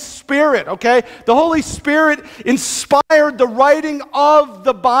Holy Spirit, okay? The Holy Spirit inspired the writing of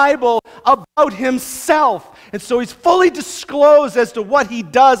the Bible about himself. And so he's fully disclosed as to what he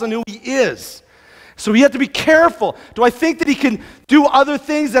does and who he is. So we have to be careful. Do I think that he can do other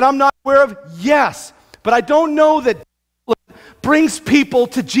things that I'm not aware of? Yes. But I don't know that brings people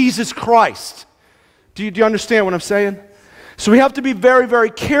to Jesus Christ. Do you understand what I'm saying? So we have to be very,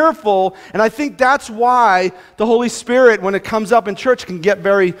 very careful. And I think that's why the Holy Spirit, when it comes up in church, can get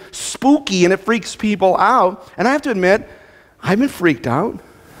very spooky and it freaks people out. And I have to admit, I've been freaked out.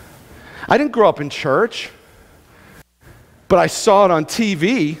 I didn't grow up in church, but I saw it on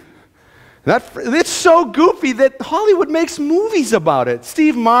TV. It's so goofy that Hollywood makes movies about it.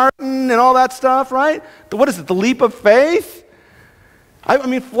 Steve Martin and all that stuff, right? What is it, The Leap of Faith? I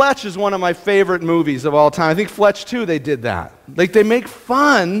mean, Fletch is one of my favorite movies of all time. I think Fletch 2, they did that. Like, they make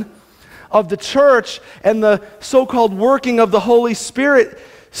fun of the church and the so-called working of the Holy Spirit.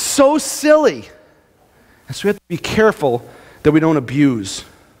 So silly. And so we have to be careful that we don't abuse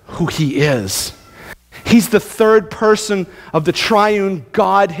who he is. He's the third person of the triune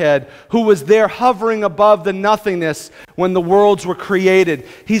Godhead who was there hovering above the nothingness when the worlds were created.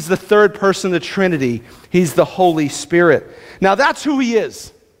 He's the third person of the Trinity. He's the Holy Spirit. Now that's who he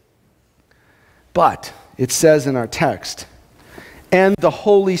is. But it says in our text, and the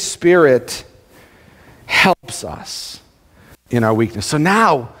Holy Spirit helps us in our weakness. So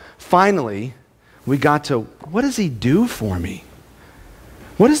now, finally, we got to, what does he do for me?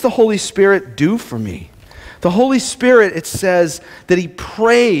 What does the Holy Spirit do for me? The Holy Spirit, it says that he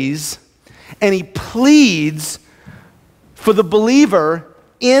prays and he pleads for the believer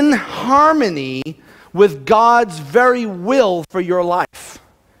in harmony with God's very will for your life.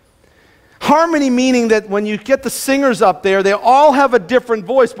 Harmony meaning that when you get the singers up there, they all have a different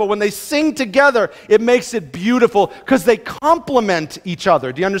voice, but when they sing together, it makes it beautiful because they complement each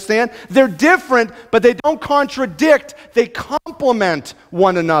other. Do you understand? They're different, but they don't contradict. They complement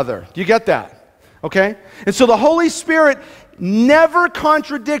one another. Do you get that? Okay? And so the Holy Spirit, never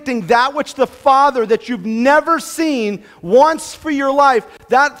contradicting that which the Father that you've never seen wants for your life,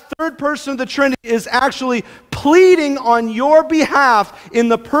 that third person of the Trinity is actually pleading on your behalf in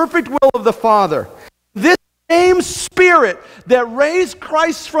the perfect will of the Father. This same Spirit that raised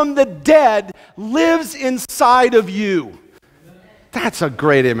Christ from the dead lives inside of you. That's a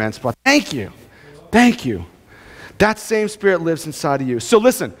great amen spot. Thank you. Thank you. That same Spirit lives inside of you. So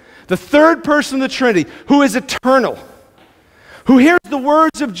listen, the third person of the Trinity, who is eternal, who hears the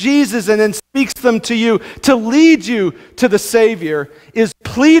words of Jesus and then speaks them to you to lead you to the Savior, is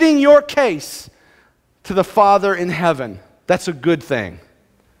pleading your case to the Father in heaven. That's a good thing,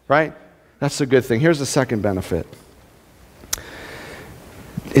 right? That's a good thing. Here's the second benefit.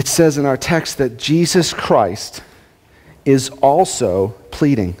 It says in our text that Jesus Christ is also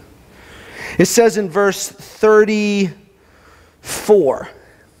pleading. It says in verse 34,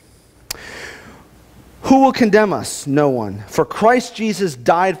 who will condemn us? No one. For Christ Jesus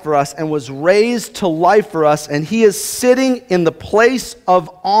died for us and was raised to life for us, and he is sitting in the place of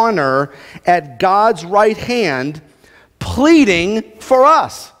honor at God's right hand, pleading for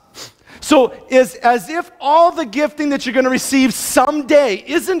us. So it's as if all the gifting that you're going to receive someday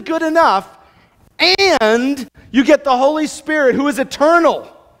isn't good enough, and you get the Holy Spirit who is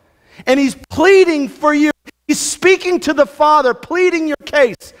eternal, and he's pleading for you. He's speaking to the Father, pleading your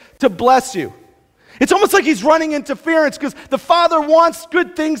case to bless you. It's almost like he's running interference because the Father wants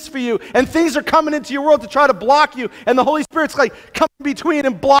good things for you, and things are coming into your world to try to block you, and the Holy Spirit's like coming between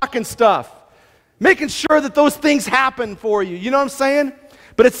and blocking stuff, making sure that those things happen for you. You know what I'm saying?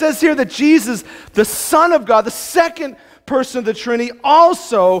 But it says here that Jesus, the Son of God, the second person of the Trinity,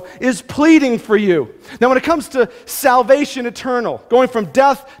 also is pleading for you. Now when it comes to salvation eternal, going from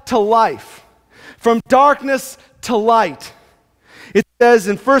death to life, from darkness to light, it says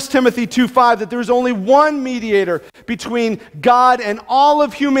in 1 Timothy 2:5 that there is only one mediator between God and all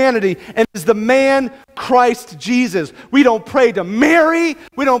of humanity, and it is the man Christ Jesus. We don't pray to Mary.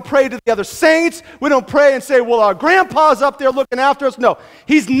 We don't pray to the other saints. We don't pray and say, well, our grandpa's up there looking after us. No,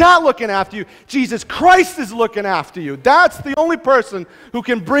 he's not looking after you. Jesus Christ is looking after you. That's the only person who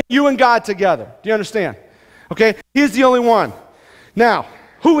can bring you and God together. Do you understand? Okay? He's the only one. Now,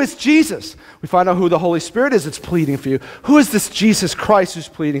 who is Jesus? We find out who the Holy Spirit is that's pleading for you. Who is this Jesus Christ who's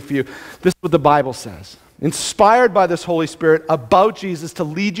pleading for you? This is what the Bible says. Inspired by this Holy Spirit about Jesus to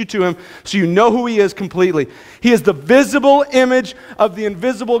lead you to him so you know who he is completely. He is the visible image of the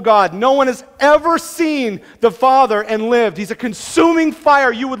invisible God. No one has ever seen the Father and lived. He's a consuming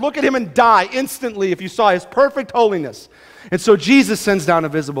fire. You would look at him and die instantly if you saw his perfect holiness. And so Jesus sends down a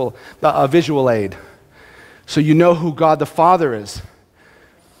visual aid so you know who God the Father is.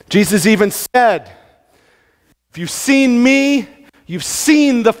 Jesus even said, if you've seen me, you've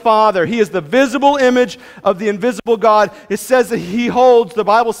seen the Father. He is the visible image of the invisible God. It says that he holds, the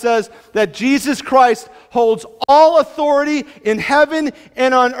Bible says that Jesus Christ holds all authority in heaven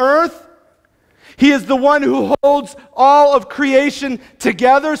and on earth. He is the one who holds all of creation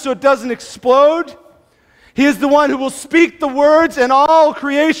together so it doesn't explode. He is the one who will speak the words and all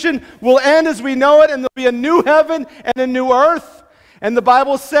creation will end as we know it, and there'll be a new heaven and a new earth. And the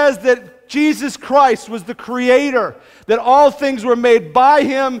Bible says that Jesus Christ was the creator, that all things were made by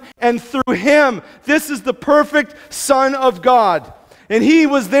him and through him. This is the perfect Son of God. And he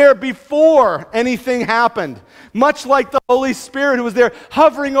was there before anything happened, much like the Holy Spirit who was there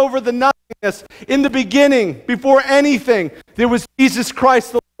hovering over the nothingness. In the beginning, before anything, there was Jesus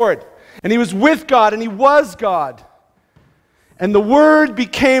Christ the Lord. And he was with God and he was God. And the Word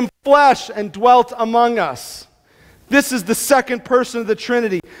became flesh and dwelt among us. This is the second person of the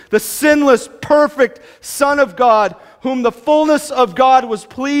Trinity, the sinless, perfect Son of God, whom the fullness of God was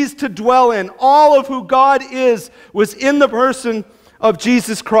pleased to dwell in. All of who God is was in the person of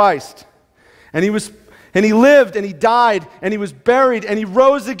Jesus Christ. And he was And he lived, and he died, and he was buried, and he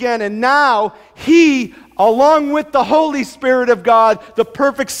rose again. And now he, along with the Holy Spirit of God, the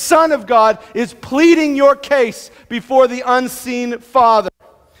perfect Son of God, is pleading your case before the unseen Father.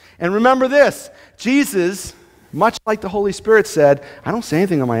 And remember this, Jesus, much like the Holy Spirit said, I don't say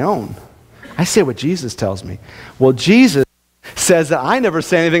anything on my own. I say what Jesus tells me. Well, Jesus says that I never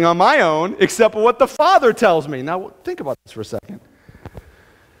say anything on my own except what the Father tells me. Now, think about this for a second.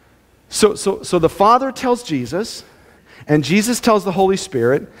 So the Father tells Jesus, and Jesus tells the Holy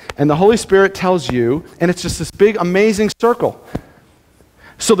Spirit, and the Holy Spirit tells you, and it's just this big, amazing circle.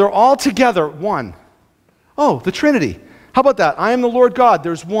 So they're all together, one. Oh, the Trinity. How about that? I am the Lord God.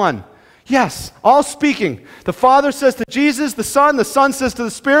 There's one. Yes, all speaking. The Father says to Jesus, the Son says to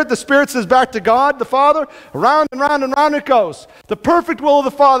the Spirit says back to God, the Father. Around and round and round it goes. The perfect will of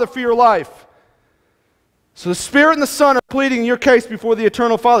the Father for your life. So the Spirit and the Son are pleading your case before the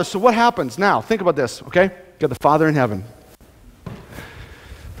eternal Father. So what happens now? Think about this, okay? You got the Father in heaven.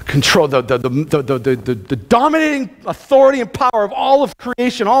 Control, the dominating authority and power of all of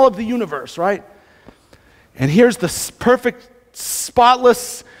creation, all of the universe, right? And here's the perfect,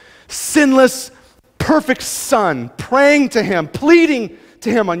 spotless, sinless, perfect Son praying to him, pleading to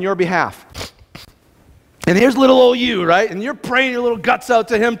him on your behalf. And here's little old you, right? And you're praying your little guts out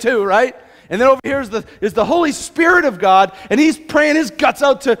to him too, right? And then over here is the Holy Spirit of God, and he's praying his guts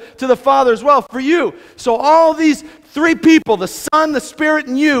out to the Father as well for you. So all these three people, the Son, the Spirit,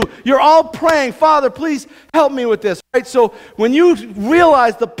 and you're all praying, Father, please help me with this. Right? So when you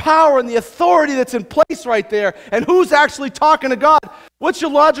realize the power and the authority that's in place right there, and who's actually talking to God, what's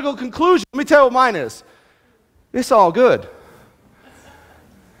your logical conclusion? Let me tell you what mine is. It's all good.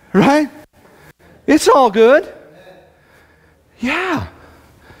 Right? It's all good. Yeah.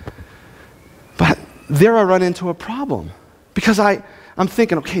 But there I run into a problem. Because I'm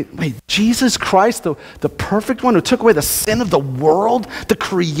thinking, okay, wait, Jesus Christ, the perfect one who took away the sin of the world, the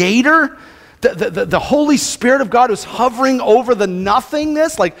creator, the Holy Spirit of God who's hovering over the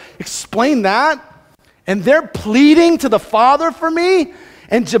nothingness, like, explain that. And they're pleading to the Father for me.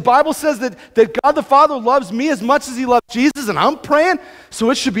 And the Bible says that God the Father loves me as much as he loves Jesus, and I'm praying,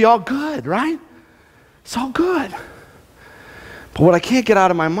 so it should be all good, right? It's all good. But what I can't get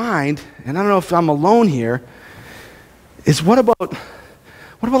out of my mind, and I don't know if I'm alone here, is what about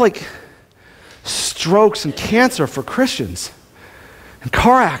like strokes and cancer for Christians and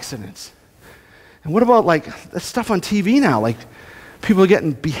car accidents? And what about like that stuff on TV now, like people are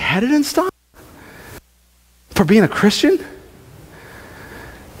getting beheaded and stuff for being a Christian?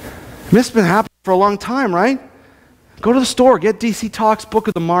 This has been happening for a long time, right? Go to the store, get D.C. Talk's Book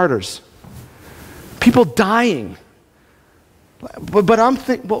of the Martyrs. People dying. But I'm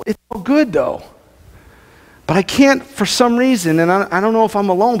thinking, well, it's all good though. But I can't, for some reason, and I don't know if I'm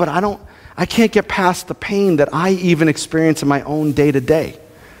alone, but I can't get past the pain that I even experience in my own day-to-day.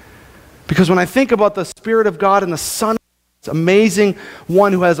 Because when I think about the Spirit of God and the Son, this amazing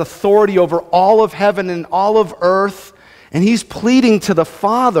one who has authority over all of heaven and all of earth, and he's pleading to the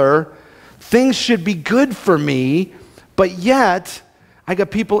Father, things should be good for me, but yet I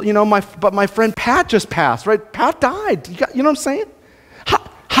got people, but my friend Pat just passed, right? Pat died. You know what I'm saying?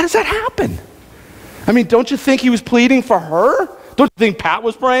 How does that happen? I mean, don't you think he was pleading for her? Don't you think Pat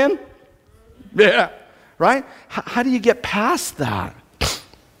was praying? Yeah, right? How do you get past that?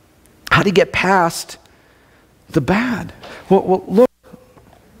 How do you get past the bad? Well,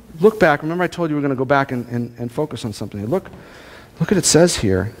 look back. Remember I told you we're going to go back and focus on something. Look what it says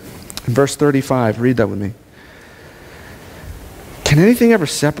here in verse 35. Read that with me. Can anything ever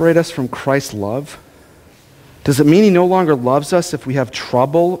separate us from Christ's love? Does it mean he no longer loves us if we have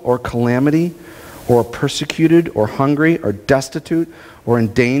trouble or calamity, or persecuted, or hungry, or destitute, or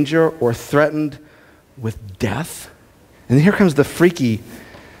in danger, or threatened with death? And here comes the freaky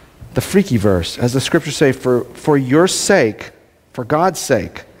verse. As the scriptures say, for your sake, for God's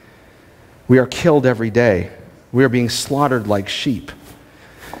sake, we are killed every day. We are being slaughtered like sheep.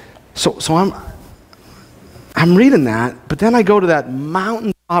 So I'm reading that, but then I go to that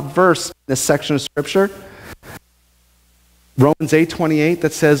mountaintop verse in this section of scripture, Romans 8:28,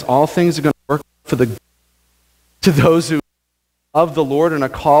 that says all things are going to work to those who love the Lord and are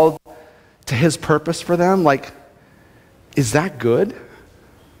called to his purpose for them. Like, is that good?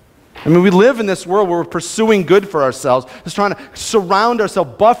 I mean, we live in this world where we're pursuing good for ourselves, just trying to surround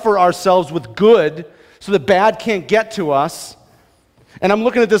ourselves, buffer ourselves with good so that bad can't get to us. And I'm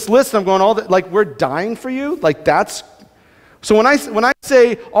looking at this list and I'm going, like, we're dying for you? Like, that's So when I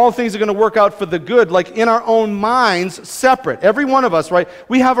say all things are going to work out for the good, like in our own minds, separate, every one of us, right,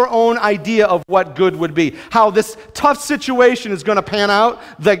 we have our own idea of what good would be. How this tough situation is going to pan out,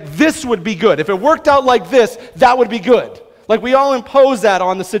 like this would be good. If it worked out like this, that would be good. Like we all impose that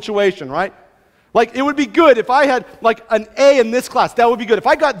on the situation, right? Like it would be good if I had like an A in this class, that would be good. If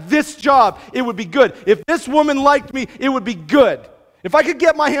I got this job, it would be good. If this woman liked me, it would be good. If I could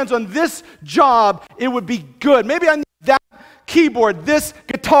get my hands on this job, it would be good. Maybe I need that keyboard, this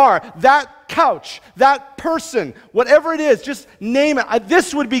guitar, that couch, that person, whatever it is, just name it.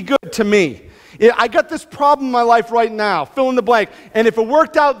 This would be good to me. I got this problem in my life right now, fill in the blank, and if it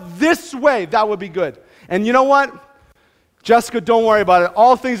worked out this way, that would be good. And you know what? Jessica, don't worry about it.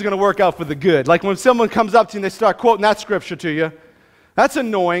 All things are going to work out for the good. Like when someone comes up to you and they start quoting that scripture to you, that's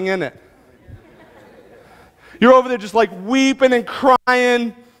annoying, isn't it? You're over there just like weeping and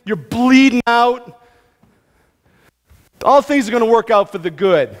crying. You're bleeding out. All things are going to work out for the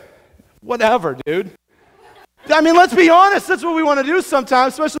good. Whatever, dude. I mean, let's be honest. That's what we want to do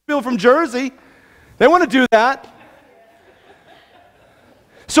sometimes, especially people from Jersey. They want to do that.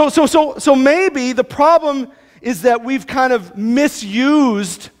 So maybe the problem is that we've kind of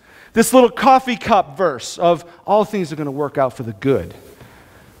misused this little coffee cup verse of all things are going to work out for the good.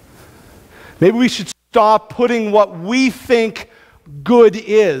 Maybe we should stop putting what we think good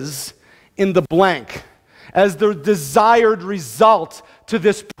is in the blank as the desired result to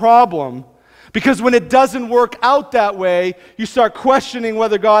this problem. Because when it doesn't work out that way, you start questioning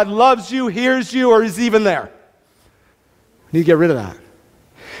whether God loves you, hears you, or is even there. We need to get rid of that.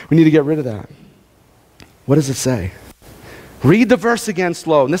 We need to get rid of that. What does it say? Read the verse again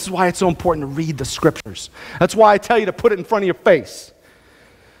slow. And this is why it's so important to read the scriptures. That's why I tell you to put it in front of your face.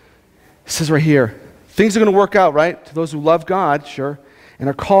 It says right here, things are going to work out, right? To those who love God, sure, and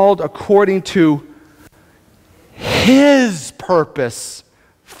are called according to His purpose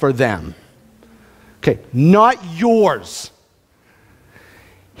for them. Okay, not yours.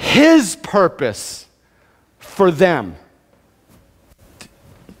 His purpose for them.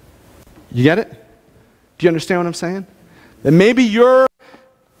 You get it? Do you understand what I'm saying? That maybe your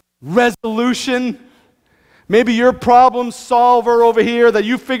resolution, maybe your problem solver over here that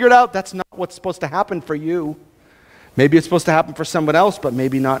you figured out, that's not what's supposed to happen for you. Maybe it's supposed to happen for someone else, but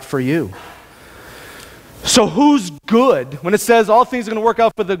maybe not for you. So who's good? When it says all things are going to work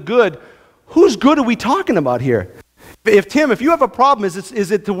out for the good, whose good are we talking about here? If you have a problem,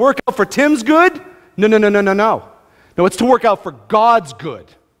 is it to work out for Tim's good? No. No, it's to work out for God's good.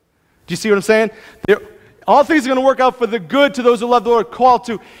 Do you see what I'm saying? All things are going to work out for the good to those who love the Lord, called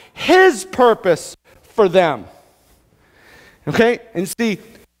to His purpose for them. Okay? And see,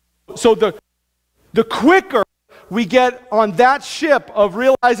 so the quicker we get on that ship of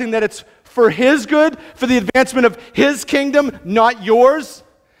realizing that it's for His good, for the advancement of His kingdom, not yours,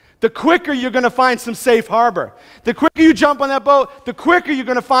 the quicker you're going to find some safe harbor. The quicker you jump on that boat, the quicker you're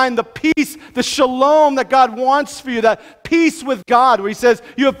going to find the peace, the shalom that God wants for you, that peace with God, where He says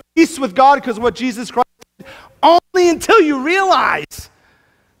you have peace with God because of what Jesus Christ did, only until you realize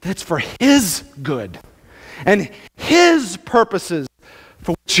that it's for His good and His purposes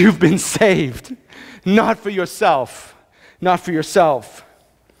for which you've been saved, not for yourself, not for yourself.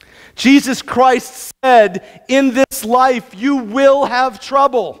 Jesus Christ said, in this life you will have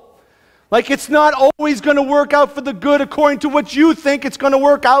trouble. Like it's not always going to work out for the good according to what you think it's going to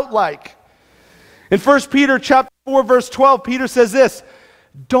work out like. In 1 Peter chapter 4, verse 12, Peter says this,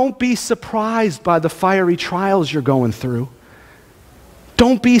 don't be surprised by the fiery trials you're going through.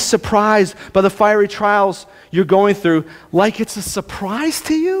 Don't be surprised by the fiery trials you're going through like it's a surprise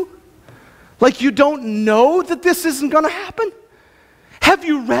to you. Like you don't know that this isn't going to happen. Have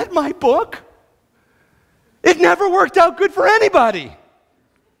you read my book? It never worked out good for anybody.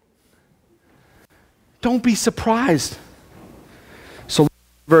 Don't be surprised. So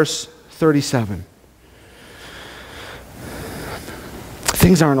verse 37.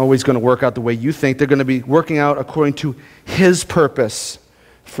 Things aren't always going to work out the way you think. They're going to be working out according to His purpose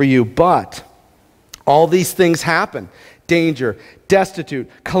for you. But all these things happen. Danger, destitute,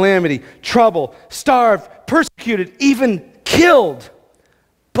 calamity, trouble, starved, persecuted, even killed.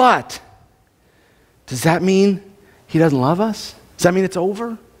 But does that mean He doesn't love us? Does that mean it's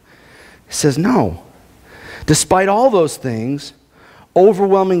over? He says no. Despite all those things,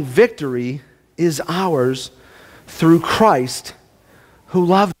 overwhelming victory is ours through Christ who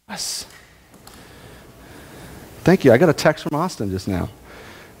loved us. Thank you. I got a text from Austin just now.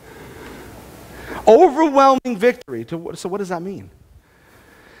 Overwhelming victory. So what does that mean?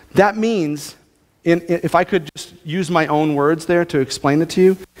 That means, if I could just use my own words there to explain it to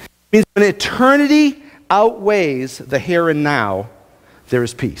you, it means an eternity outweighs the here and now, there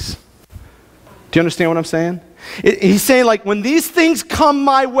is peace. Do you understand what I'm saying? He's saying, like, when these things come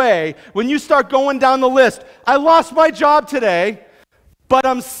my way, when you start going down the list, I lost my job today, but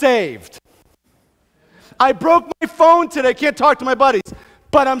I'm saved. I broke my phone today, can't talk to my buddies,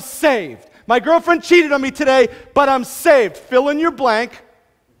 but I'm saved. My girlfriend cheated on me today, but I'm saved. Fill in your blank.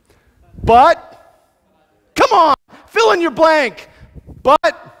 But, come on, fill in your blank. But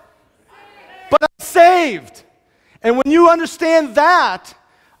I'm saved. And when you understand that,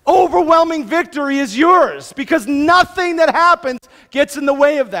 overwhelming victory is yours, because nothing that happens gets in the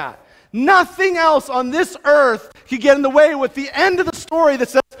way of that. Nothing else on this earth can get in the way with the end of the story that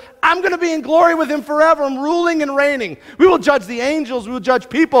says, I'm going to be in glory with him forever. I'm ruling and reigning. We will judge the angels. We will judge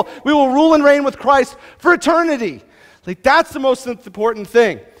people. We will rule and reign with Christ for eternity. Like, that's the most important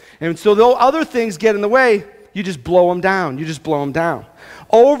thing. And so though other things get in the way, you just blow them down. You just blow them down.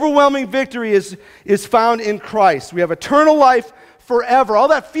 Overwhelming victory is found in Christ. We have eternal life forever. All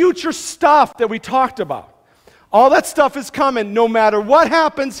that future stuff that we talked about. All that stuff is coming no matter what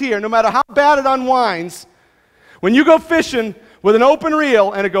happens here, no matter how bad it unwinds. When you go fishing with an open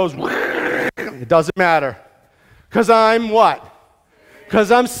reel and it goes, it doesn't matter. Because I'm what?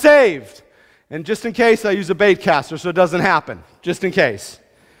 Because I'm saved. And just in case, I use a bait caster so it doesn't happen. Just in case.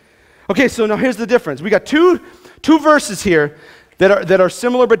 Okay, so now here's the difference. We got two verses here that are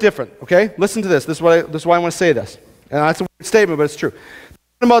similar but different. Okay? Listen to this. This is why I want to say this. And that's a weird statement, but it's true.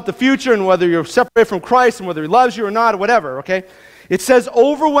 About the future and whether you're separated from Christ and whether he loves you or not or whatever, okay? It says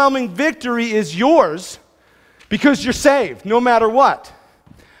overwhelming victory is yours because you're saved no matter what.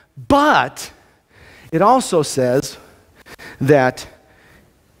 But it also says that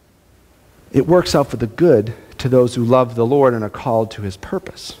it works out for the good to those who love the Lord and are called to his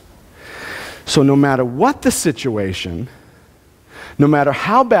purpose. So no matter what the situation, no matter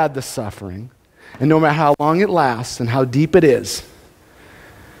how bad the suffering, and no matter how long it lasts and how deep it is,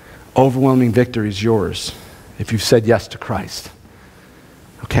 overwhelming victory is yours if you've said yes to Christ.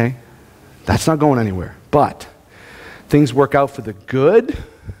 Okay? That's not going anywhere. But things work out for the good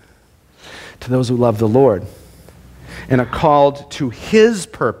to those who love the Lord and are called to his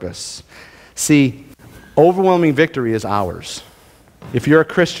purpose. See, overwhelming victory is ours. If you're a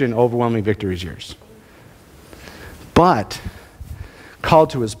Christian, overwhelming victory is yours. But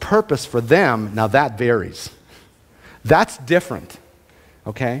called to his purpose for them, now that varies. That's different.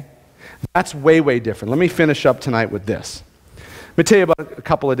 Okay? That's way, way different. Let me finish up tonight with this. Let me tell you about a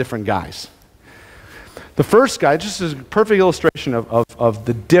couple of different guys. The first guy, just as a perfect illustration of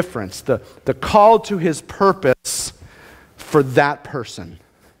the difference, the call to his purpose for that person.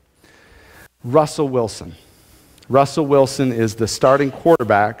 Russell Wilson. Russell Wilson is the starting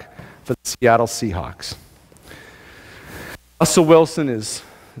quarterback for the Seattle Seahawks. Russell Wilson is,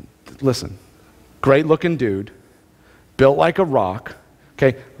 listen, great-looking dude, built like a rock,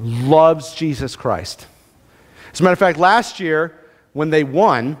 okay, loves Jesus Christ. As a matter of fact, last year when they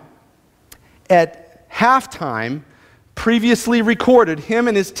won, at halftime, previously recorded, him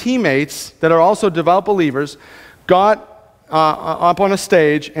and his teammates that are also devout believers got up on a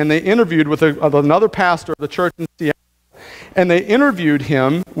stage and they interviewed with another pastor of the church in Seattle, and they interviewed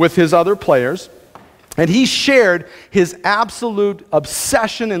him with his other players, and he shared his absolute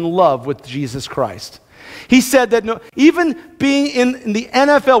obsession and love with Jesus Christ. He said that even being in the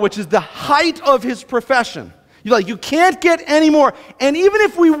NFL, which is the height of his profession, you can't get any more. And even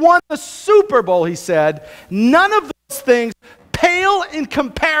if we won the Super Bowl, he said, none of those things pale in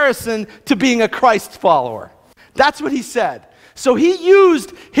comparison to being a Christ follower. That's what he said. So he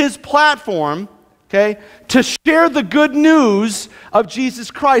used his platform, okay, to share the good news of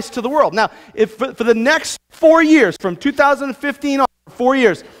Jesus Christ to the world. Now, if for the next 4 years, from 2015 on, 4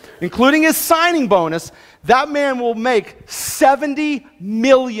 years, including his signing bonus, that man will make $70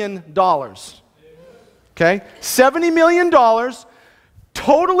 million. Okay? $70 million,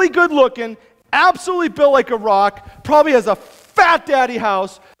 totally good looking, absolutely built like a rock, probably has a fat daddy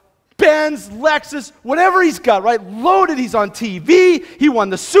house, Benz, Lexus, whatever he's got, right? Loaded, he's on TV, he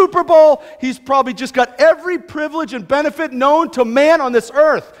won the Super Bowl, he's probably just got every privilege and benefit known to man on this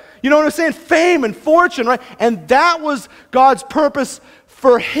earth. You know what I'm saying? Fame and fortune, right? And that was God's purpose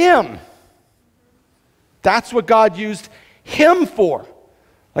for him. That's what God used him for.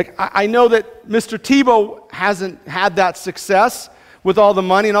 Like, I know that Mr. Tebow hasn't had that success with all the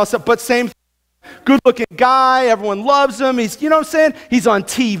money and all stuff, but same thing. Good-looking guy, everyone loves him. He's, you know what I'm saying? He's on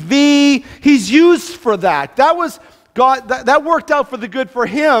TV. He's used for that. That was God. That worked out for the good for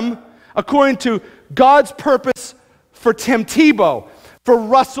him, according to God's purpose for Tim Tebow, for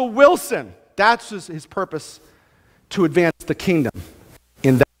Russell Wilson. That's his purpose, to advance the kingdom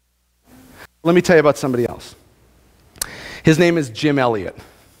in that. Let me tell you about somebody else. His name is Jim Elliot.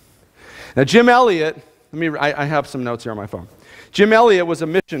 Now, Jim Elliot, I have some notes here on my phone. Jim Elliot was a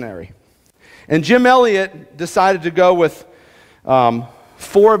missionary. And Jim Elliot decided to go with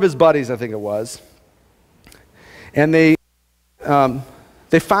 4 of his buddies, I think it was. And they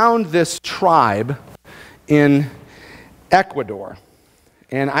found this tribe in Ecuador.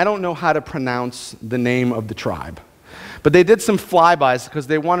 And I don't know how to pronounce the name of the tribe. But they did some flybys because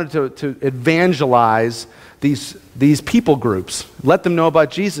they wanted to evangelize these people groups, let them know about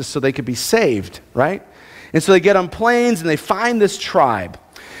Jesus so they could be saved, right? And so they get on planes and they find this tribe.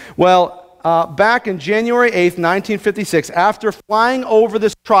 Well, back in January 8th, 1956, after flying over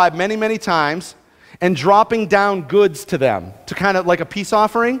this tribe many, many times and dropping down goods to them, to kind of like a peace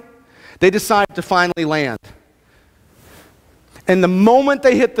offering, they decided to finally land. And the moment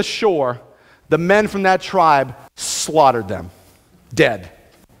they hit the shore, the men from that tribe slaughtered them, dead.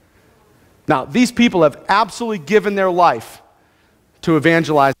 Now, these people have absolutely given their life to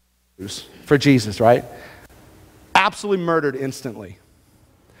evangelize for Jesus, right? Absolutely murdered instantly.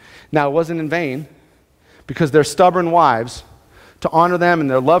 Now, it wasn't in vain, because their stubborn wives, to honor them and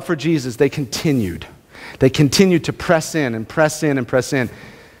their love for Jesus, they continued. They continued to press in and press in and press in,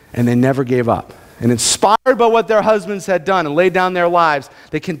 and they never gave up. And inspired by what their husbands had done and laid down their lives,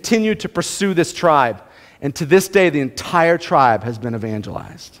 they continued to pursue this tribe. And to this day, the entire tribe has been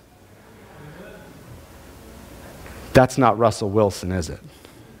evangelized. That's not Russell Wilson, is it?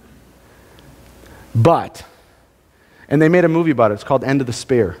 But, and they made a movie about it. It's called End of the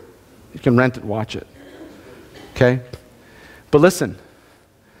Spear. You can rent it, watch it. Okay? But listen,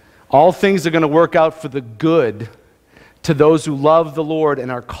 all things are going to work out for the good to those who love the Lord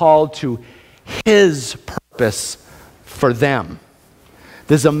and are called to His purpose for them.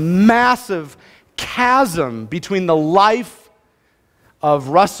 There's a massive chasm between the life of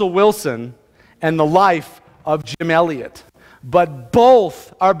Russell Wilson and the life of Jim Elliot. But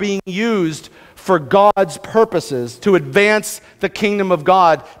both are being used for God's purposes to advance the kingdom of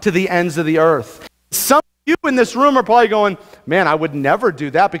God to the ends of the earth. Some of you in this room are probably going, man, I would never do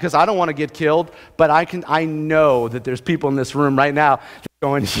that because I don't want to get killed. But I know that there's people in this room right now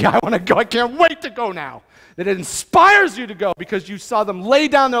going, yeah, I want to go. I can't wait to go now. That it inspires you to go because you saw them lay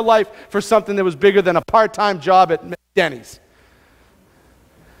down their life for something that was bigger than a part-time job at Bennies.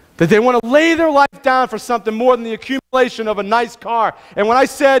 That they want to lay their life down for something more than the accumulation of a nice car. And when I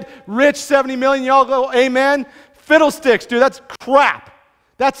said rich 70 million, y'all go, amen? Fiddlesticks, dude, that's crap.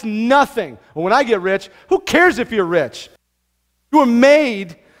 That's nothing. Well, when I get rich, who cares if you're rich? You were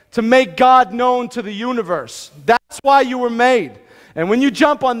made to make God known to the universe. That's why you were made. And when you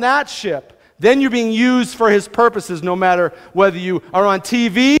jump on that ship, then you're being used for His purposes, no matter whether you are on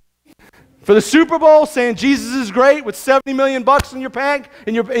TV for the Super Bowl saying Jesus is great with 70 million bucks in your bank,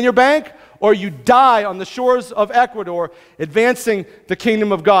 or you die on the shores of Ecuador advancing the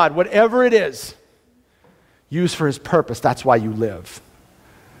kingdom of God. Whatever it is, used for His purpose. That's why you live.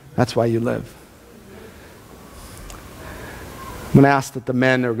 That's why you live. I'm going to ask that the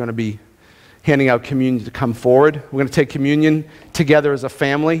men are going to be handing out communion to come forward. We're going to take communion together as a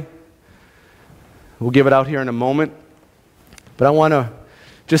family. We'll give it out here in a moment. But I want to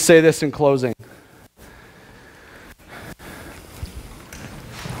just say this in closing.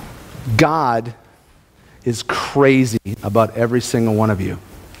 God is crazy about every single one of you.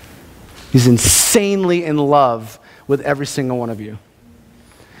 He's insanely in love with every single one of you.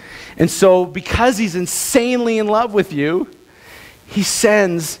 And so, because He's insanely in love with you, He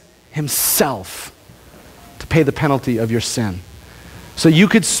sends Himself to pay the penalty of your sin. So you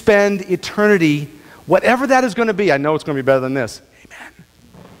could spend eternity, whatever that is going to be. I know it's going to be better than this. Amen.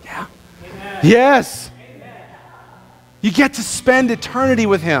 Yeah. Amen. Yes. Amen. You get to spend eternity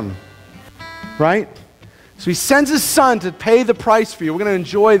with Him. Right? So He sends His Son to pay the price for you. We're going to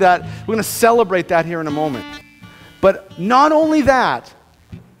enjoy that. We're going to celebrate that here in a moment. But not only that,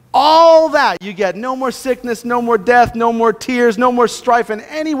 all that you get. No more sickness, no more death, no more tears, no more strife. And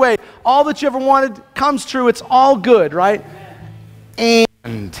anyway, all that you ever wanted comes true. It's all good, right?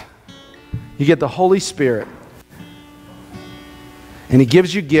 And you get the Holy Spirit. And He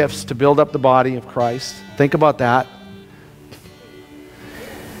gives you gifts to build up the body of Christ. Think about that.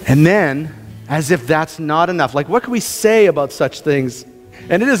 And then, as if that's not enough, like what can we say about such things?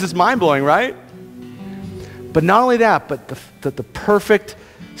 And it's mind-blowing, right? But not only that, but the perfect,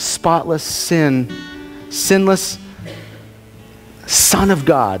 spotless, sinless Son of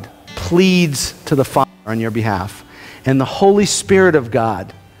God pleads to the Father on your behalf. And the Holy Spirit of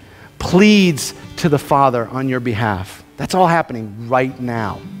God pleads to the Father on your behalf. That's all happening right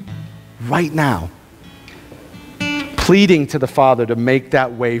now. Right now. Pleading to the Father to make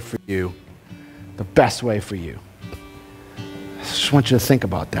that way for you the best way for you. I just want you to think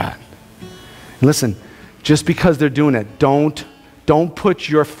about that. And listen, just because they're doing it, don't put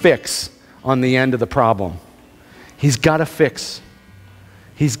your fix on the end of the problem. He's got a fix.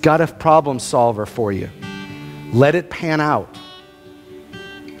 He's got a problem solver for you. Let it pan out.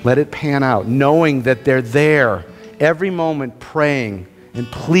 Let it pan out, knowing that they're there every moment praying and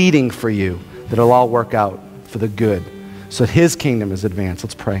pleading for you that it'll all work out for the good so that His kingdom is advanced.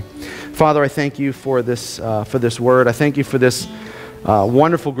 Let's pray. Father, I thank you for this word. I thank you for this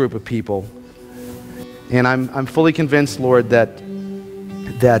wonderful group of people. And I'm fully convinced, Lord, that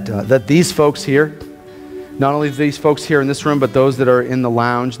these folks here, not only these folks here in this room, but those that are in the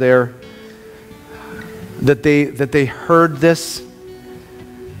lounge there, that they heard this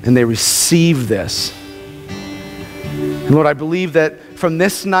and they received this. And Lord, I believe that from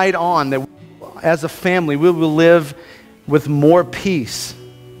this night on, that as a family, we will live with more peace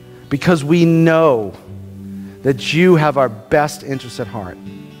because we know that you have our best interests at heart.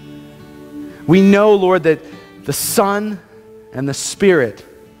 We know, Lord, that the Son and the Spirit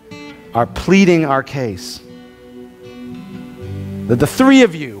are pleading our case. That the three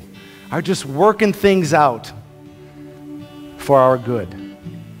of you are just working things out for our good.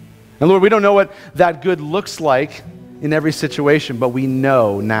 And Lord, we don't know what that good looks like in every situation, but we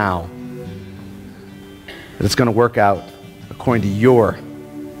know now that it's going to work out according to your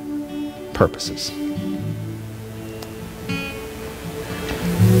purposes.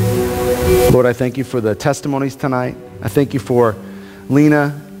 Lord, I thank you for the testimonies tonight. I thank you for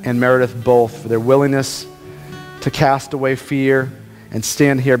Lena and Meredith both, for their willingness to cast away fear and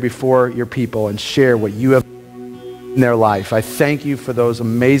stand here before your people and share what you have in their life. I thank you for those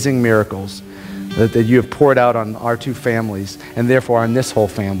amazing miracles that you have poured out on our two families and therefore on this whole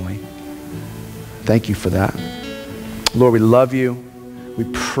family. Thank you for that. Lord, we love you. We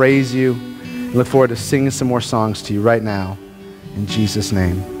praise you. We look forward to singing some more songs to you right now. In Jesus'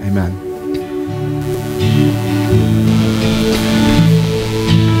 name, amen.